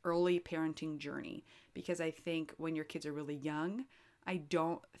my early parenting journey, because I think when your kids are really young, I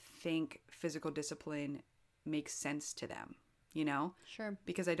don't think physical discipline makes sense to them, you know? Sure.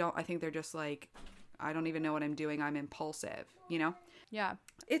 Because I think they're just like, I don't even know what I'm doing. I'm impulsive, you know? Yeah.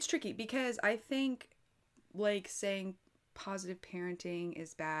 It's tricky because I think like saying positive parenting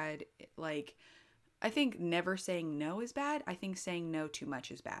is bad. Like, I think never saying no is bad. I think saying no too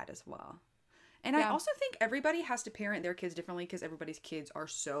much is bad as well. And I also think everybody has to parent their kids differently, because everybody's kids are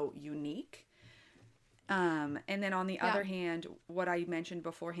so unique. And then on the other hand, what I mentioned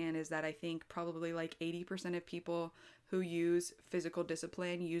beforehand is that I think probably like 80% of people who use physical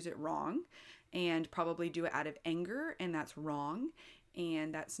discipline use it wrong, and probably do it out of anger, and that's wrong,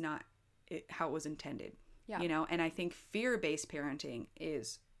 and that's not how it was intended. You know, and I think fear-based parenting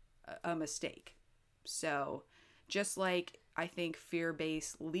is a mistake. So just like I think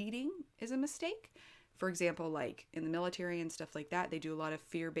fear-based leading is a mistake. For example, like in the military and stuff like that, they do a lot of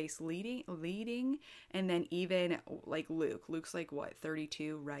fear-based leading. And then even like Luke's like what,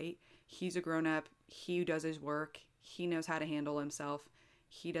 32, right? He's a grown-up. He does his work. He knows how to handle himself.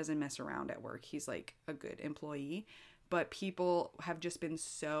 He doesn't mess around at work. He's like a good employee. But people have just been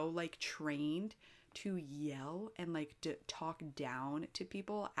so like trained to yell and like to talk down to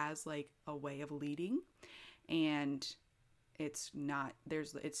people as like a way of leading. And it's not,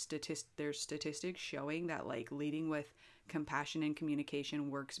 there's statistics showing that like leading with compassion and communication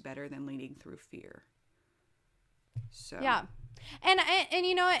works better than leading through fear. So yeah. And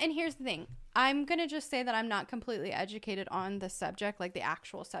you know what, and here's the thing, I'm gonna just say that I'm not completely educated on the subject, like the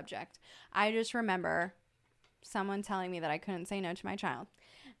actual subject. I just remember someone telling me that I couldn't say no to my child,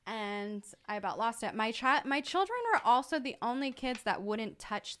 and I about lost it. My children are also the only kids that wouldn't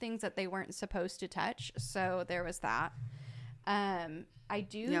touch things that they weren't supposed to touch, so there was that. I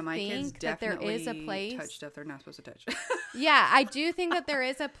do think that there is a place. Touch stuff they're not supposed to touch. Yeah, I do think that there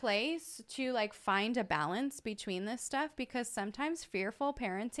is a place to like find a balance between this stuff, because sometimes fearful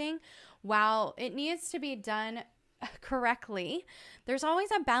parenting, while it needs to be done correctly, there's always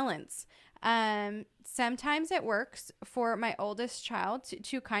a balance. Sometimes it works for my oldest child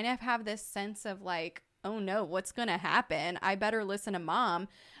to kind of have this sense of like, oh no, what's going to happen? I better listen to mom.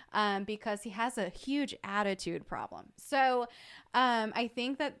 Because he has a huge attitude problem. So I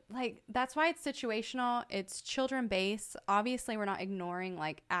think that like that's why it's situational. It's children based. Obviously, we're not ignoring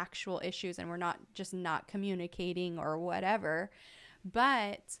like actual issues, and we're not just not communicating or whatever.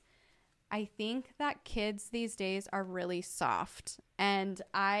 But I think that kids these days are really soft, and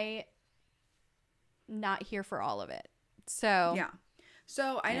I not here for all of it. So yeah.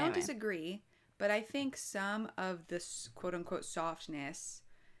 So I don't anyway. disagree, but I think some of this quote unquote softness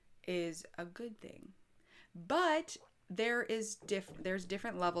is a good thing. But there's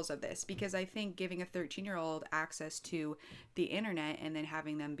different levels of this, because I think giving a 13-year-old access to the internet and then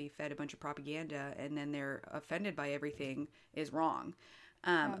having them be fed a bunch of propaganda and then they're offended by everything is wrong.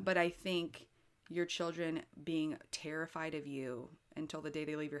 But I think your children being terrified of you until the day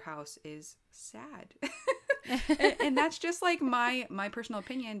they leave your house is sad. and that's just like my personal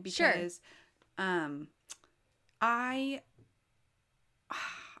opinion, because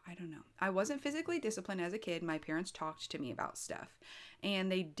I don't know. I wasn't physically disciplined as a kid. My parents talked to me about stuff, and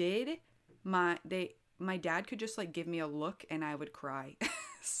they did. My dad could just like give me a look and I would cry.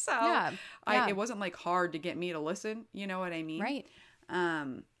 So it wasn't like hard to get me to listen. You know what I mean?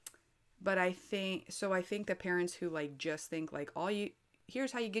 Right. But I think the parents who like just think like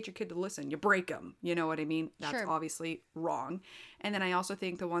here's how you get your kid to listen. You break them. You know what I mean? That's obviously wrong. And then I also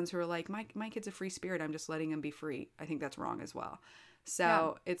think the ones who are like, my kid's a free spirit, I'm just letting him be free. I think that's wrong as well.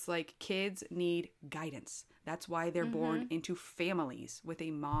 So it's like kids need guidance. That's why they're born into families with a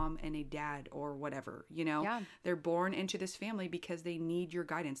mom and a dad or whatever, you know? Yeah. They're born into this family because they need your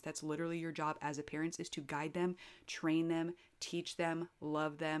guidance. That's literally your job as a parent, is to guide them, train them, teach them,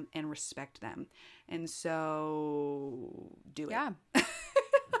 love them, and respect them. And so do it. Yeah.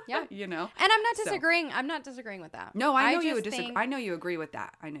 Yeah. You know? And I'm not disagreeing. I'm not disagreeing with that. No, I know you just would disagree. think I know you agree with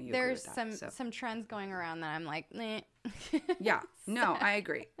that. I know you there's agree with that. some trends going around that I'm like, meh. Yeah. No, I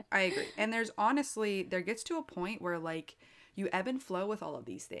agree. And there's honestly, there gets to a point where like you ebb and flow with all of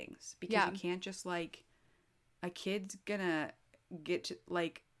these things, because you can't just like, a kid's gonna get to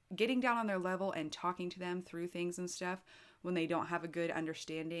like getting down on their level and talking to them through things and stuff when they don't have a good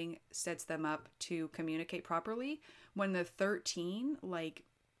understanding sets them up to communicate properly. When they're 13, like,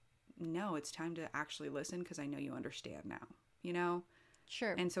 no, it's time to actually listen because I know you understand now, you know?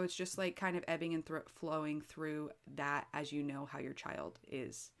 Sure. And so it's just like kind of ebbing and flowing through that as you know how your child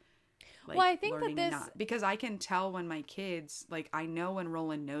is. Like, well, I think that learning this, not. Because I can tell when my kids, like, I know when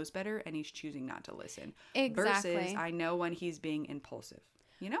Roland knows better and he's choosing not to listen. exactly. Versus I know when he's being impulsive,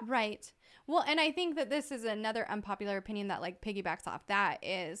 you know? Right. Well, and I think that this is another unpopular opinion that like piggybacks off that,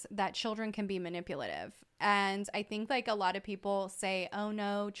 is that children can be manipulative. And I think like a lot of people say, oh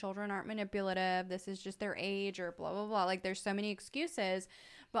no, children aren't manipulative. This is just their age or blah, blah, blah. Like there's so many excuses.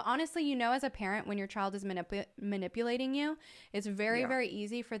 But honestly, you know, as a parent, when your child is manipulating you, it's very, very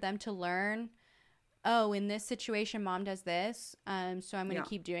easy for them to learn, oh, in this situation, mom does this. So I'm going to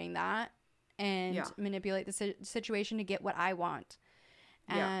keep doing that and manipulate the situation to get what I want.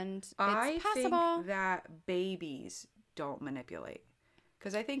 And it's possible. I think that babies don't manipulate.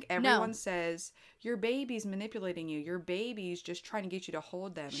 Because I think everyone says, your baby's manipulating you. Your baby's just trying to get you to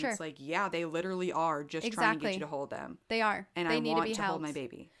hold them. Sure. And it's like, yeah, they literally are just trying to get you to hold them. They are. And they I need want to be to held. hold my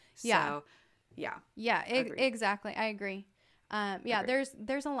baby. Yeah. So, yeah. Yeah, exactly. I agree. Yeah, Agreed.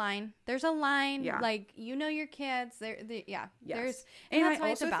 there's a line. There's a line. Yeah. Like, you know your kids. Yes. There's, and that's I why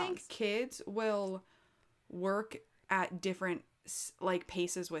it's a also balance. think kids will work at different like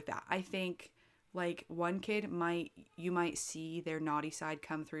paces with that. I think like one kid you might see their naughty side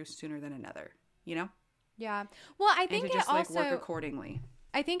come through sooner than another, you know? Yeah. Well, I And think to just it like also work accordingly.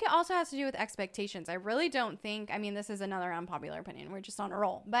 I think it also has to do with expectations. I really don't think, I mean, this is another unpopular opinion. We're just on a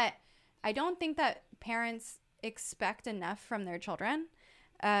roll. But I don't think that parents expect enough from their children.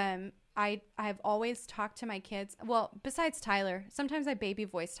 I've always talked to my kids. Well, besides Tyler, sometimes I baby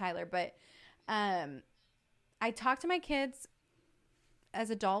voice Tyler, but I talk to my kids as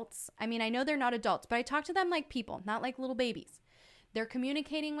adults. I mean, I know they're not adults, but I talk to them like people, not like little babies. They're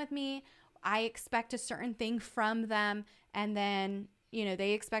communicating with me. I expect a certain thing from them, and then, you know,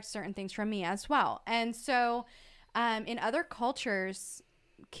 they expect certain things from me as well. And so in other cultures,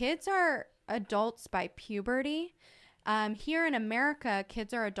 kids are adults by puberty. Here in America,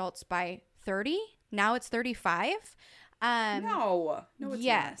 kids are adults by 30. Now it's 35. No, it's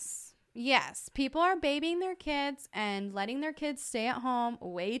yes. Yes, people are babying their kids and letting their kids stay at home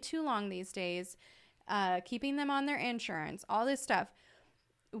way too long these days, keeping them on their insurance, all this stuff.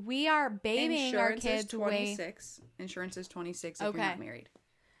 We are babying our kids 26. Insurance is 26 if you're not married.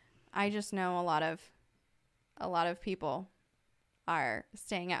 I just know a lot of people are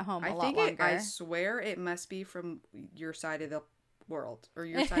staying at home a lot longer. I swear it must be from your side of the world or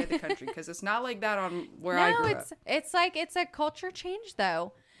your side of the country, because it's not like that on where I grew up. It's like it's a culture change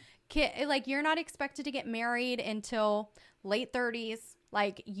though. Like, you're not expected to get married until late 30s.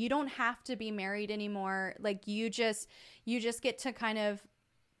 Like, you don't have to be married anymore. Like, you just get to kind of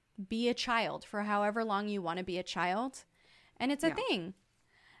be a child for however long you want to be a child. And it's a thing.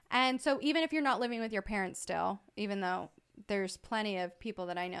 And so even if you're not living with your parents still, even though there's plenty of people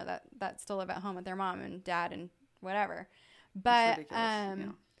that I know that still live at home with their mom and dad and whatever. But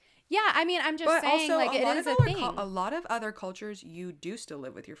yeah, I mean, I'm just saying, like, it is a thing. A lot of other cultures, you do still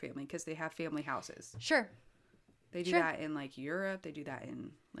live with your family because they have family houses. Sure. They do that in, like, Europe. They do that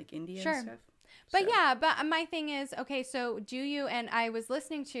in, like, India and stuff. But but my thing is, okay, so do you, and I was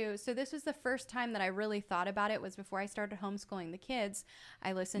listening to, so this was the first time that I really thought about it, was before I started homeschooling the kids.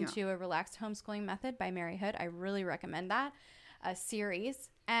 I listened to A Relaxed Homeschooling Method by Mary Hood. I really recommend that, a series.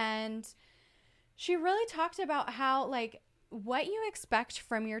 And she really talked about how, like, what you expect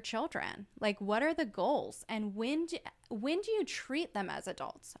from your children. Like, what are the goals? And when do you treat them as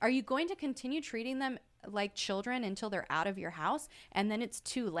adults? Are you going to continue treating them like children until they're out of your house, and then it's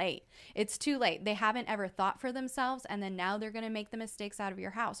too late. It's too late. They haven't ever thought for themselves, and then now they're going to make the mistakes out of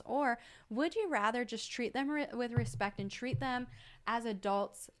your house. Or would you rather just treat them with respect and treat them as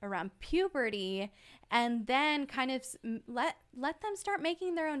adults around puberty, and then kind of let them start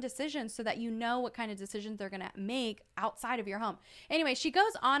making their own decisions so that you know what kind of decisions they're going to make outside of your home? Anyway, she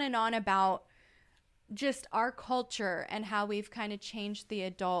goes on and on about just our culture and how we've kind of changed the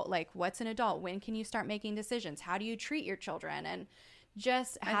adult, like what's an adult, when can you start making decisions, how do you treat your children, and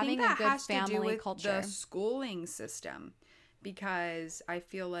just having a good family culture. The schooling system, because I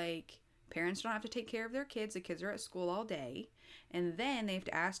feel like parents don't have to take care of their kids. The kids are at school all day, and then they have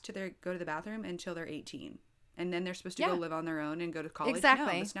to ask to go to the bathroom until they're 18, and then they're supposed to go live on their own and go to college.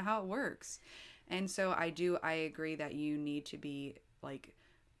 Exactly. No, that's not how it works. And so I agree that you need to be like,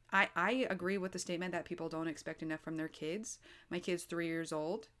 I agree with the statement that people don't expect enough from their kids. My kid's 3 years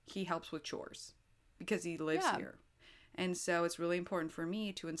old. He helps with chores because he lives here. And so it's really important for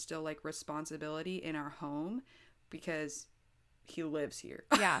me to instill like responsibility in our home because he lives here.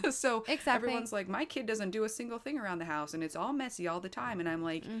 Yeah. So exactly. Everyone's like, my kid doesn't do a single thing around the house and it's all messy all the time. And I'm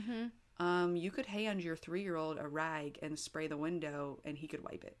like, you could hand your 3-year-old a rag and spray the window and he could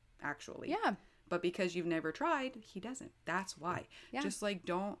wipe it, actually. Yeah. But because you've never tried, he doesn't. That's why. Yeah. Just like,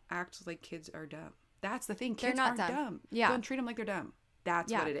 don't act like kids are dumb. That's the thing. They're Kids not aren't dumb. Yeah. Don't treat them like they're dumb.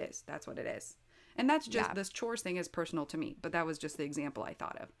 That's what it is. That's what it is. And that's just, this chores thing is personal to me. But that was just the example I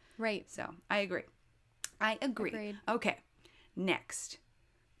thought of. Right. So, I agree. I agree. Agreed. Okay. Next.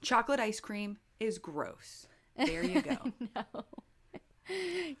 Chocolate ice cream is gross. There you go. No.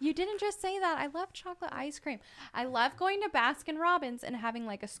 You didn't just say that. I love chocolate ice cream. I love going to Baskin Robbins and having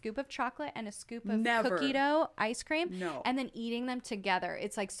like a scoop of chocolate and a scoop of cookie dough ice cream. No. And then eating them together.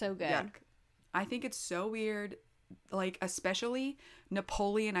 It's like so good. Yuck. I think it's so weird. Like, especially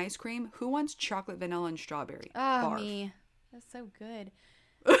Napoleon ice cream. Who wants chocolate, vanilla, and strawberry? Oh, Barf. me. That's so good.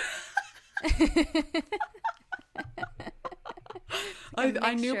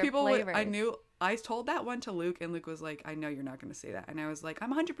 I knew people would, flavors. I told that one to Luke and Luke was like, I know you're not going to say that. And I was like,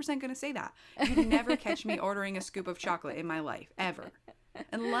 I'm 100% going to say that. You'd never catch me ordering a scoop of chocolate in my life, ever.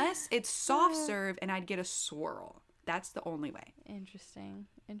 Unless it's soft serve and I'd get a swirl. That's the only way. Interesting.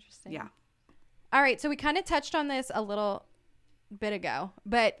 Yeah. All right. So we kind of touched on this a little bit ago,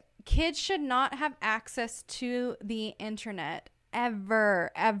 but kids should not have access to the internet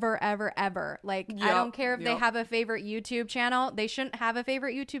ever. Like, I don't care if they have a favorite YouTube channel. They shouldn't have a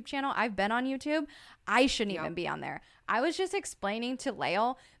favorite YouTube channel. I've been on YouTube. I shouldn't even be on there. I was just explaining to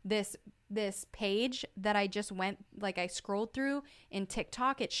Lael this page that I just I scrolled through in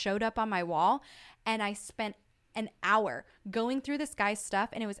TikTok. It showed up on my wall, and I spent an hour going through this guy's stuff,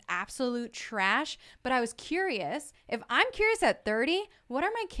 and it was absolute trash. But I was curious. If I'm curious at 30, what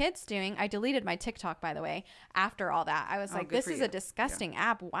are my kids doing? I deleted my TikTok, by the way, after all that. I was like, this is a disgusting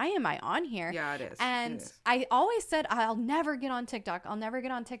app. Why am I on here? Yeah, it is. And I always said, I'll never get on TikTok.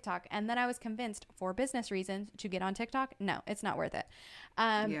 And then I was convinced, for business reasons, to get on TikTok. No, it's not worth it.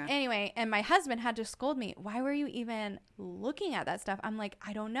 Anyway, and my husband had to scold me. Why were you even looking at that stuff? I'm like,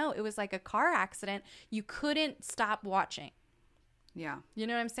 I don't know. It was like a car accident. You couldn't stop watching. Yeah. You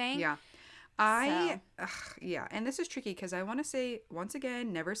know what I'm saying? Yeah. Yeah. And this is tricky because I want to say, once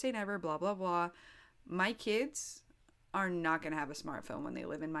again, never say never, blah, blah, blah. My kids are not going to have a smartphone when they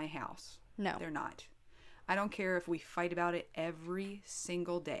live in my house. No. They're not. I don't care if we fight about it every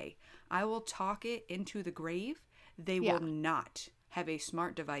single day. I will talk it into the grave. They will not have a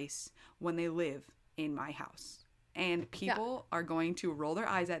smart device when they live in my house. And people are going to roll their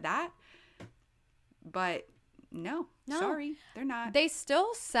eyes at that. But no, sorry, they're not. They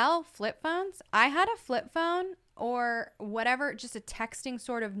still sell flip phones. I had a flip phone or whatever, just a texting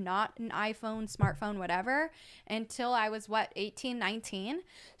sort of, not an iPhone, smartphone, whatever, until I was 18, 19.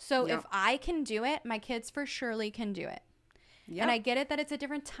 So if I can do it, my kids for surely can do it. Yep. And I get it that it's a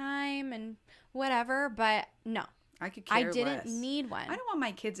different time and whatever, but no. I didn't need one. I don't want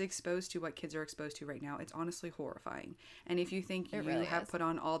my kids exposed to what kids are exposed to right now. It's honestly horrifying. And if you think you have put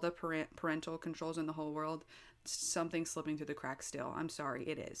on all the parental controls in the whole world, something's slipping through the cracks still. I'm sorry,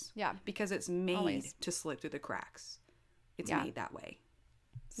 it is. Yeah. Because it's made to slip through the cracks. It's made that way.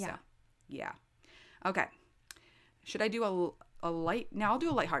 So, yeah. Okay. Should I do a light? Now I'll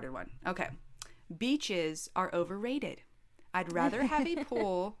do a lighthearted one. Okay. Beaches are overrated. I'd rather have a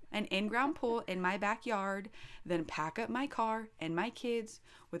pool, an in-ground pool in my backyard than pack up my car and my kids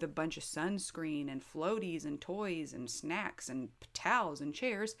with a bunch of sunscreen and floaties and toys and snacks and towels and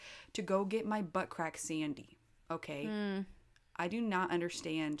chairs to go get my butt crack sandy. Okay? I do not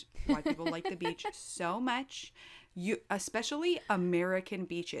understand why people like the beach so much. Especially American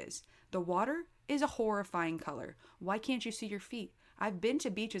beaches. The water is a horrifying color. Why can't you see your feet? I've been to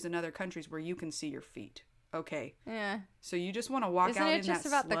beaches in other countries where you can see your feet. Okay. Yeah. So you just want to walk Isn't out it in just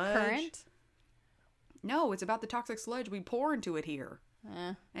that about sludge? the current? No, it's about the toxic sludge we pour into it here.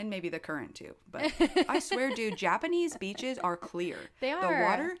 And maybe the current too. But I swear, dude, Japanese beaches are clear. They The are.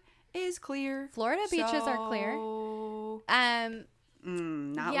 water is clear. Florida beaches are clear.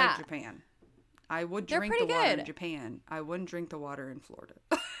 Not Yeah. like Japan. I would They're drink the pretty water good. in Japan. I wouldn't drink the water in Florida.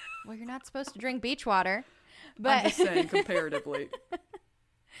 Well, you're not supposed to drink beach water, I'm but just saying, comparatively.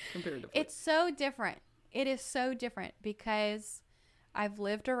 it's so different. It is so different because I've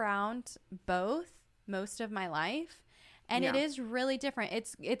lived around both most of my life, and it Yeah. is really different.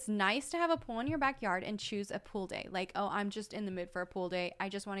 It's nice to have a pool in your backyard and choose a pool day. Like, oh, I'm just in the mood for a pool day. I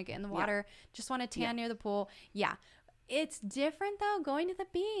just want to get in the water. Just want to tan near the pool. Yeah. It's different though going to the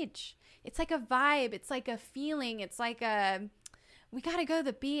beach. It's like a vibe. It's like a feeling. It's like we got to go to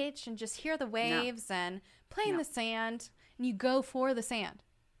the beach and just hear the waves and play in the sand, and you go for the sand.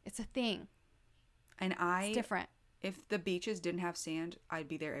 It's a thing. And It's different. if the beaches didn't have sand, I'd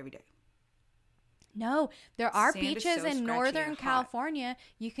be there every day. No, there are Sand is beaches so in scratchy Northern and hot. California.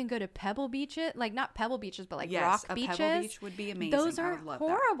 You can go to pebble beaches, like not pebble beaches, but like Yes, rock a beaches. pebble beach would be amazing. Those I are would love that.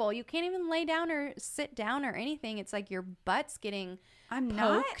 horrible. You can't even lay down or sit down or anything. It's like your butt's getting I'm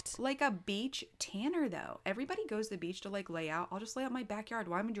poked. not like a beach tanner though. Everybody goes to the beach to like lay out. I'll just lay out in my backyard.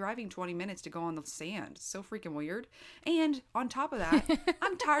 Why am I driving 20 minutes to go on the sand? It's so freaking weird. And on top of that,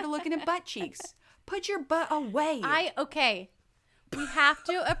 I'm tired of looking at butt cheeks. Put your butt away. Okay. We have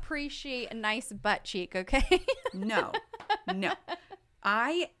to appreciate a nice butt cheek, okay? No.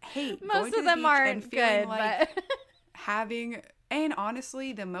 I hate going Most to of the them beach aren't and feeling good, like but having, and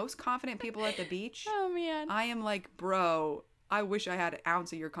honestly, the most confident people at the beach, oh man. I am like, bro, I wish I had an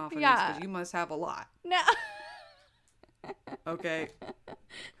ounce of your confidence Yeah. because you must have a lot. No. Okay.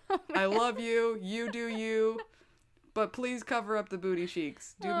 Oh, I love you. You do you. But please cover up the booty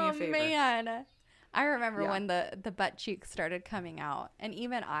cheeks. Do me a favor. Man. I remember Yeah. when the butt cheeks started coming out. And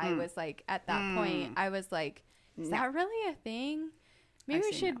even I was like, at that point, I was like, is No. that really a thing? Maybe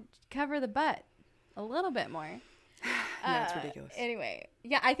we say should no. cover the butt a little bit more. That's ridiculous. Anyway.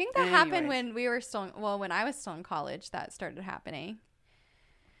 Yeah, I think that happened Anyways. when we were still, when I was still in college, that started happening.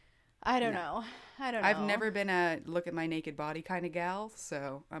 I don't know. I've never been a look at my naked body kind of gal,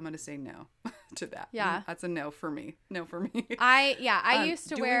 so I'm going to say no to that. Yeah. That's a no for me. No for me. I used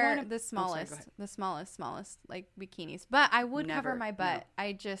to do we wear wanna- the Oh, sorry, go smallest, like bikinis, but I would cover Never, my no. butt.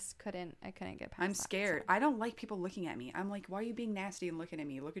 I just couldn't get past I'm that, scared. I don't like people looking at me. I'm like, why are you being nasty and looking at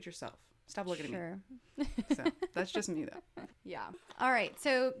me? Look at yourself. Stop looking Sure. at me. So that's just me, though. Yeah. All right.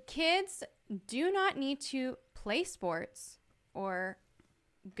 So kids do not need to play sports or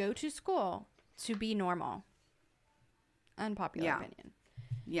go to school to be normal. Unpopular Yeah. opinion.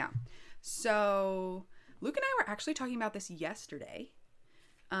 Yeah. So Luke and I were actually talking about this yesterday.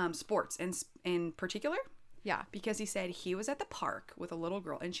 Sports in particular. Yeah. Because he said he was at the park with a little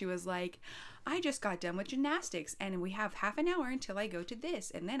girl and she was like, I just got done with gymnastics and we have half an hour until I go to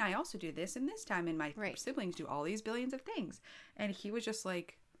this. And then I also do this and this time. And my Right. siblings do all these billions of things. And he was just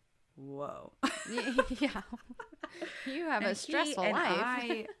like, whoa. Yeah. You have a And stressful he and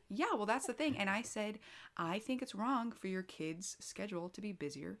life. yeah, well, that's the thing. And I said, I think it's wrong for your kid's schedule to be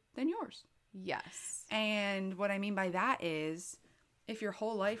busier than yours. Yes. And what I mean by that is, if your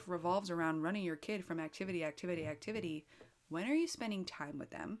whole life revolves around running your kid from activity to activity, when are you spending time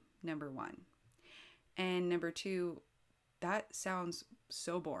with them? Number one. And number two, that sounds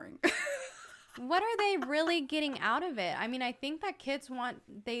so boring. What are they really getting out of it? I mean, I think that kids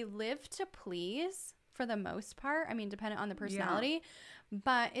they live to please for the most part. I mean, dependent on the personality.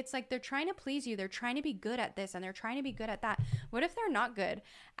 But it's like they're trying to please you. They're trying to be good at this and they're trying to be good at that. What if they're not good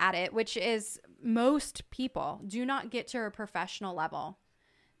at it, which is most people do not get to a professional level.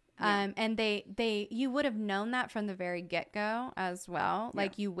 Yeah. And you would have known that from the very get-go as well.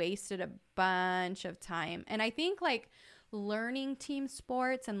 Like you wasted a bunch of time. And I think like learning team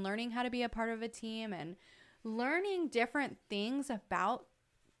sports and learning how to be a part of a team and learning different things about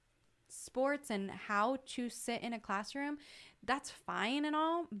sports and how to sit in a classroom, that's fine and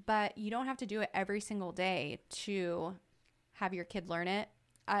all, but you don't have to do it every single day to have your kid learn it.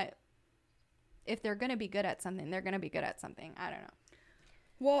 If they're going to be good at something, they're going to be good at something. I don't know.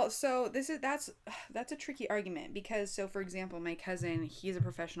 Well, so that's a tricky argument because, so for example, my cousin, he's a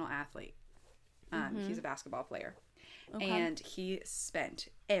professional athlete. He's a basketball player. Okay. And he spent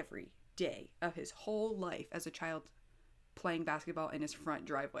every day of his whole life as a child playing basketball in his front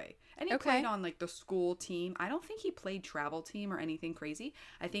driveway. And he Okay. played on like the school team. I don't think he played travel team or anything crazy.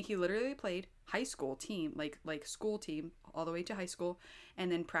 I think he literally played high school team, like school team all the way to high school,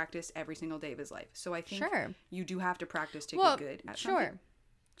 and then practiced every single day of his life. So I think Sure. you do have to practice to Well, get good at sure. something.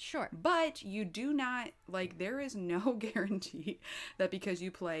 Sure. But you do not, like, there is no guarantee that because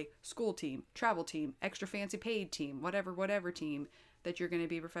you play school team, travel team, extra fancy paid team, whatever team, that you're going to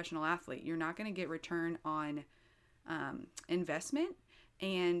be a professional athlete. You're not going to get return on investment.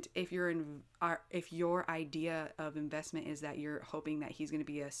 And if if your idea of investment is that you're hoping that he's going to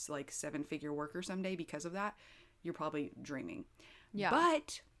be a like 7-figure worker someday because of that, you're probably dreaming. Yeah.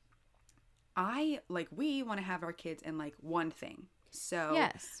 But we want to have our kids in like one thing. So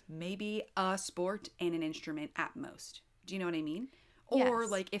Yes. maybe a sport and an instrument at most. Do you know what I mean? Or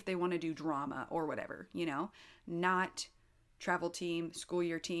Yes. like if they want to do drama or whatever, not travel team, school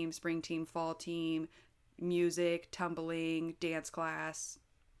year team, spring team, fall team, music, tumbling, dance class,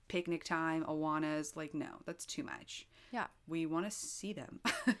 picnic time, Awanas. Like, no, that's too much. Yeah. We want to see them.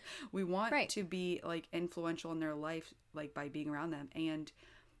 We want Right. to be like influential in their life, like by being around them. And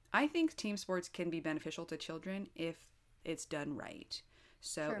I think team sports can be beneficial to children if it's done right.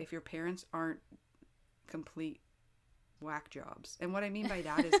 So Sure. if your parents aren't complete whack jobs. And what I mean by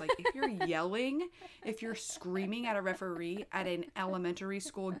that is like if you're yelling, if you're screaming at a referee at an elementary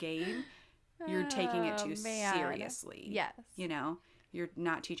school game, you're taking it too Oh, man. seriously. Yes. You're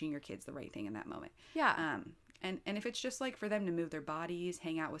not teaching your kids the right thing in that moment. Yeah. And if it's just like for them to move their bodies,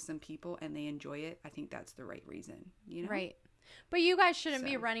 hang out with some people and they enjoy it, I think that's the right reason, Right. But you guys shouldn't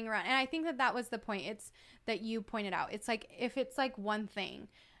be So- running around. And I think that was the point. It's that you pointed out. It's like if it's like one thing,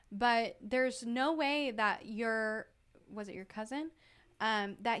 but there's no way that was it your cousin?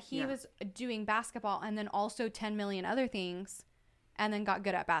 That he Yeah. was doing basketball and then also 10 million other things and then got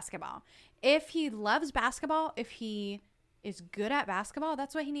good at basketball. If he loves basketball, if he is good at basketball,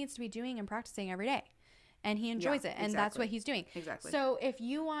 that's what he needs to be doing and practicing every day. And he enjoys it. And that's what exactly. he's doing. Exactly. So if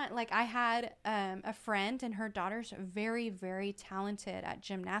you want, like I had a friend and her daughter's very, very talented at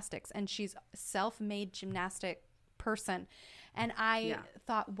gymnastics. And she's a self-made gymnastic person. And I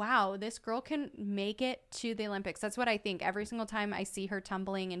thought, wow, this girl can make it to the Olympics. That's what I think every single time I see her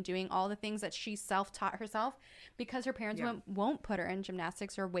tumbling and doing all the things that she self-taught herself because her parents won't put her in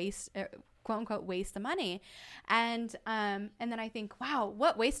gymnastics or waste, quote unquote, waste the money. And then I think, wow,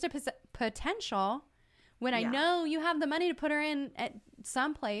 what wasted potential when I know you have the money to put her in at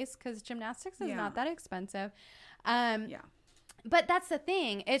some place because gymnastics is not that expensive. But that's the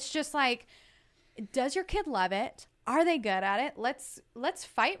thing. It's just like, does your kid love it? Are they good at it? Let's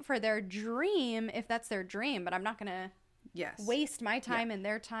fight for their dream if that's their dream. But I'm not gonna waste my time and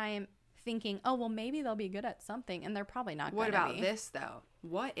their time thinking, oh well, maybe they'll be good at something, and they're probably not. What gonna about be. this though?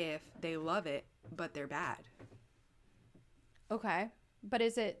 What if they love it but they're bad? Okay, but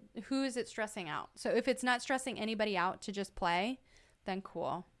who is it stressing out? So if it's not stressing anybody out to just play, then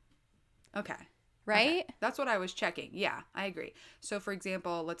cool. Okay. Right? Okay. That's what I was checking. Yeah, I agree. So for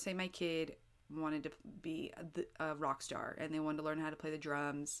example, let's say my kid wanted to be a rock star and they wanted to learn how to play the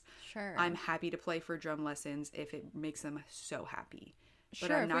drums. Sure. I'm happy to play for drum lessons if it makes them so happy. But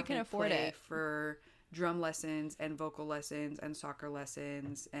Sure, I'm if not we can gonna afford play it. for drum lessons and vocal lessons and soccer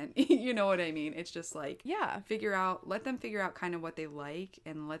lessons and you know what I mean? It's just like Yeah. let them figure out kind of what they like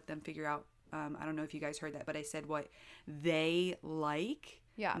and let them figure out I don't know if you guys heard that, but I said what they like,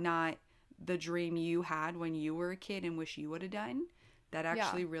 Yeah. not the dream you had when you were a kid and wish you would have done. That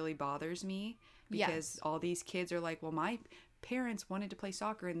actually really bothers me because all these kids are like, well, my parents wanted to play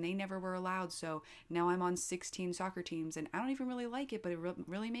soccer and they never were allowed. So now I'm on 16 soccer teams and I don't even really like it, but it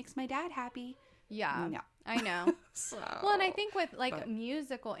really makes my dad happy. Yeah. No. I know. So, Well, and I think with like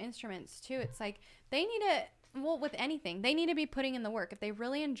musical instruments too, it's like they need to, well, with anything, they need to be putting in the work. If they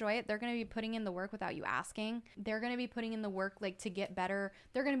really enjoy it, they're going to be putting in the work without you asking. They're going to be putting in the work like to get better.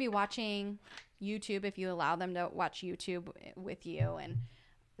 They're going to be watching YouTube if you allow them to watch YouTube with you, and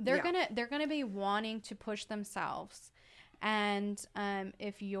they're going to be wanting to push themselves. And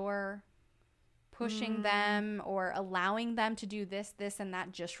if you're pushing them or allowing them to do this, and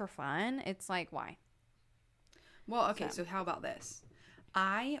that just for fun, it's like, why? well, okay. So how about this?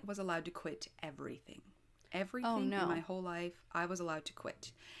 I was allowed to quit everything. Everything in my whole life, I was allowed to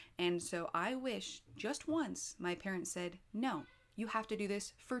quit. And so I wish just once my parents said, no, you have to do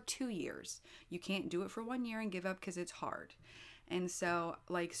this for 2 years. You can't do it for 1 year and give up because it's hard. And so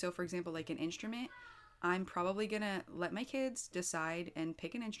for example, like an instrument, I'm probably going to let my kids decide and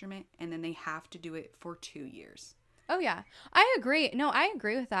pick an instrument and then they have to do it for 2 years. Oh, yeah. I agree. No, I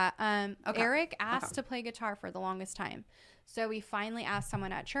agree with that. Okay. Eric asked to play guitar for the longest time. So we finally asked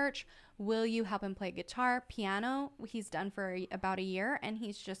someone at church, will you help him play guitar? Piano, he's done for about a year, and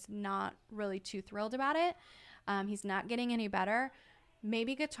he's just not really too thrilled about it. He's not getting any better.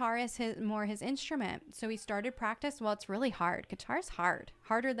 Maybe guitar is more his instrument. So he started practice. Well, it's really hard. Guitar's hard,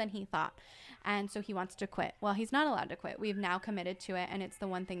 harder than he thought. And so he wants to quit. Well, he's not allowed to quit. We've now committed to it, and it's the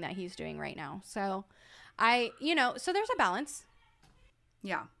one thing that he's doing right now. So so there's a balance.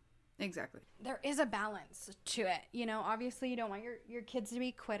 Yeah, exactly. There is a balance to it. Obviously you don't want your kids to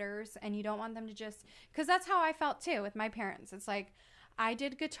be quitters, and you don't want them to just, because that's how I felt too with my parents. It's like I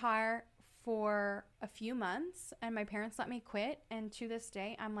did guitar for a few months and my parents let me quit, and to this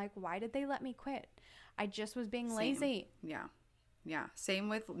day I'm like, why did they let me quit? I just was being lazy. Yeah, same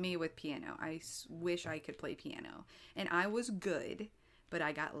with me with piano. I wish I could play piano, and I was good, but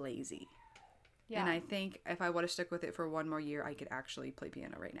I got lazy. And I think if I would have stuck with it for one more year, I could actually play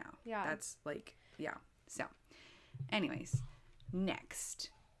piano right now. Yeah. That's like, yeah. So, anyways, next.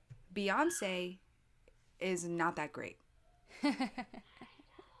 Beyonce is not that great.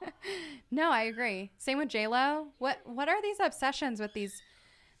 No, I agree. Same with J-Lo. What are these obsessions with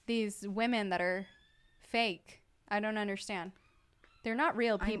these women that are fake? I don't understand. They're not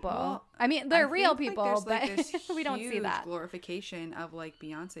real people. I mean, they're real people, but we don't see that glorification of like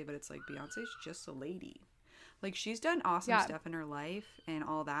Beyonce. But it's like Beyonce's just a lady. Like, she's done awesome stuff in her life and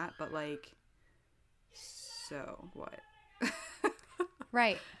all that, but like, so what?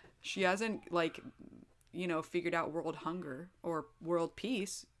 Right. She hasn't like, figured out world hunger or world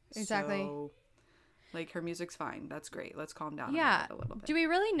peace. Exactly. So, like, her music's fine. That's great. Let's calm down a little bit. Do we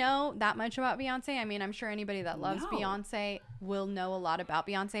really know that much about Beyonce? I mean, I'm sure anybody that loves Beyonce will know a lot about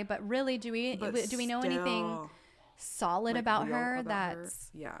Beyonce, but really, do we know anything solid like, about real her about that's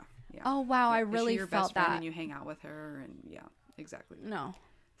her? Yeah. Oh wow, yeah. I really Is she your felt best friend that. and you hang out with her, and yeah, exactly. No.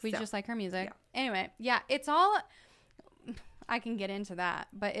 We So, just like her music. yeah. Anyway, yeah, it's all I can get into that,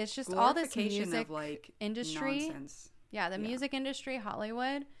 but it's just all this Glorification music of, like, industry. nonsense. Yeah, the music industry,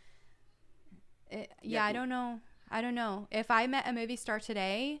 Hollywood. I don't know. If I met a movie star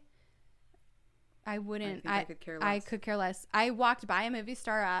today, I wouldn't. I could care less. I could care less. I walked by a movie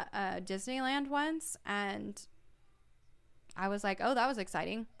star at Disneyland once, and I was like, "Oh, that was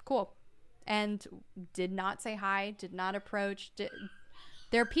exciting, cool," and did not say hi, did not approach.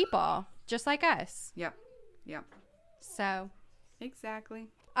 They're people just like us. Yep. So, Exactly.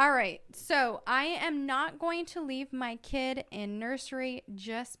 all right. So I am not going to leave my kid in nursery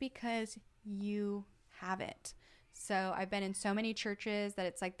just because you have it. So I've been in so many churches that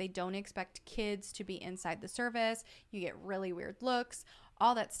it's like they don't expect kids to be inside the service. You get really weird looks,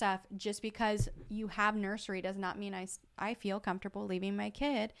 all that stuff. Just because you have nursery does not mean I feel comfortable leaving my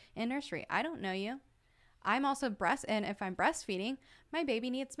kid in nursery. I don't know you. I'm also and if I'm breastfeeding, my baby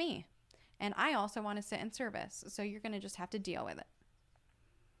needs me. And I also want to sit in service. So you're going to just have to deal with it.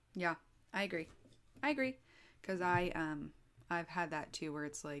 Yeah, I agree. Because I've had that too, where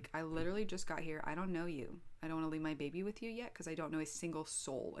it's like, I literally just got here. I don't know you. I don't want to leave my baby with you yet because I don't know a single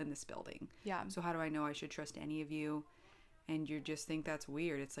soul in this building. Yeah. So how do I know I should trust any of you? And you just think that's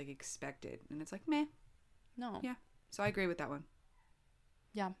weird. It's like expected. And it's like, meh. No. Yeah. So I agree with that one.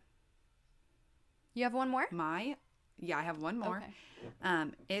 Yeah. You have one more? Yeah, I have one more.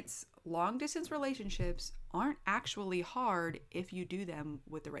 Okay. It's long distance relationships aren't actually hard if you do them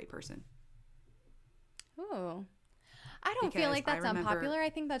with the right person. Ooh. I don't feel like that's unpopular. I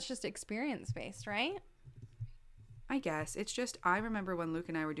think that's just experience based, right? I guess. It's just, I remember when Luke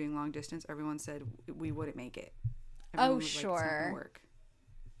and I were doing long distance, everyone said we wouldn't make it. Everyone was like, it's not gonna work.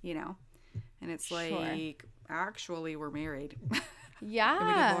 And it's like, actually, we're married. Yeah. And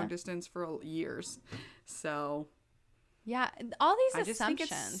we did long distance for years. So. Yeah. All these I just assumptions,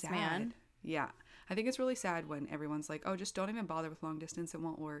 think it's sad. man. Yeah. I think it's really sad when everyone's like, oh, just don't even bother with long distance. It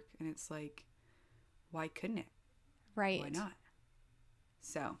won't work. And it's like, why couldn't it? Right. Why not?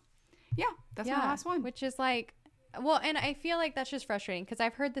 So, yeah, that's my last one. Which is like, well, and I feel like that's just frustrating because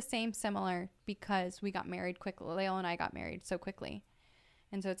I've heard the same similar because we got married quickly. Leo and I got married so quickly.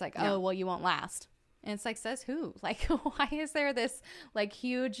 And so it's like, oh, well, you won't last. And it's like, says who? Like, why is there this like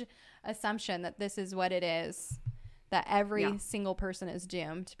huge assumption that this is what it is, that every single person is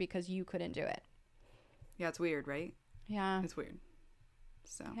doomed because you couldn't do it? Yeah, it's weird, right? Yeah. It's weird.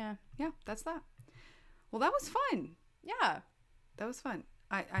 So, yeah, that's that. Well, that was fun. Yeah. That was fun.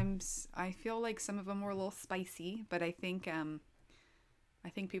 I feel like some of them were a little spicy, but I think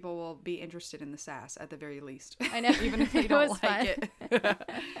people will be interested in the sass at the very least. I know. Even if they don't like it.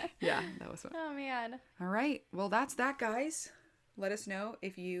 Yeah, that was fun. Oh, man. All right. Well, that's that, guys. Let us know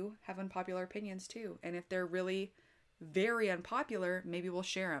if you have unpopular opinions, too. And if they're really very unpopular, maybe we'll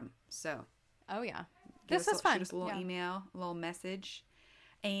share them. So. Oh, yeah. This was fun. Shoot us a little Yeah. email, a little message,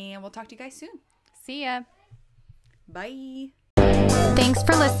 and we'll talk to you guys soon. See ya. Bye. Thanks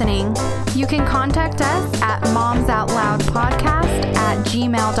for listening. You can contact us at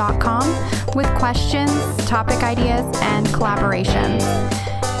momsoutloudpodcast@gmail.com with questions, topic ideas, and collaborations.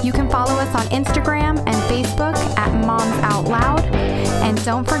 You can follow us on Instagram and Facebook at Moms Out Loud. And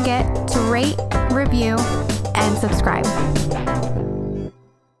don't forget to rate, review, and subscribe.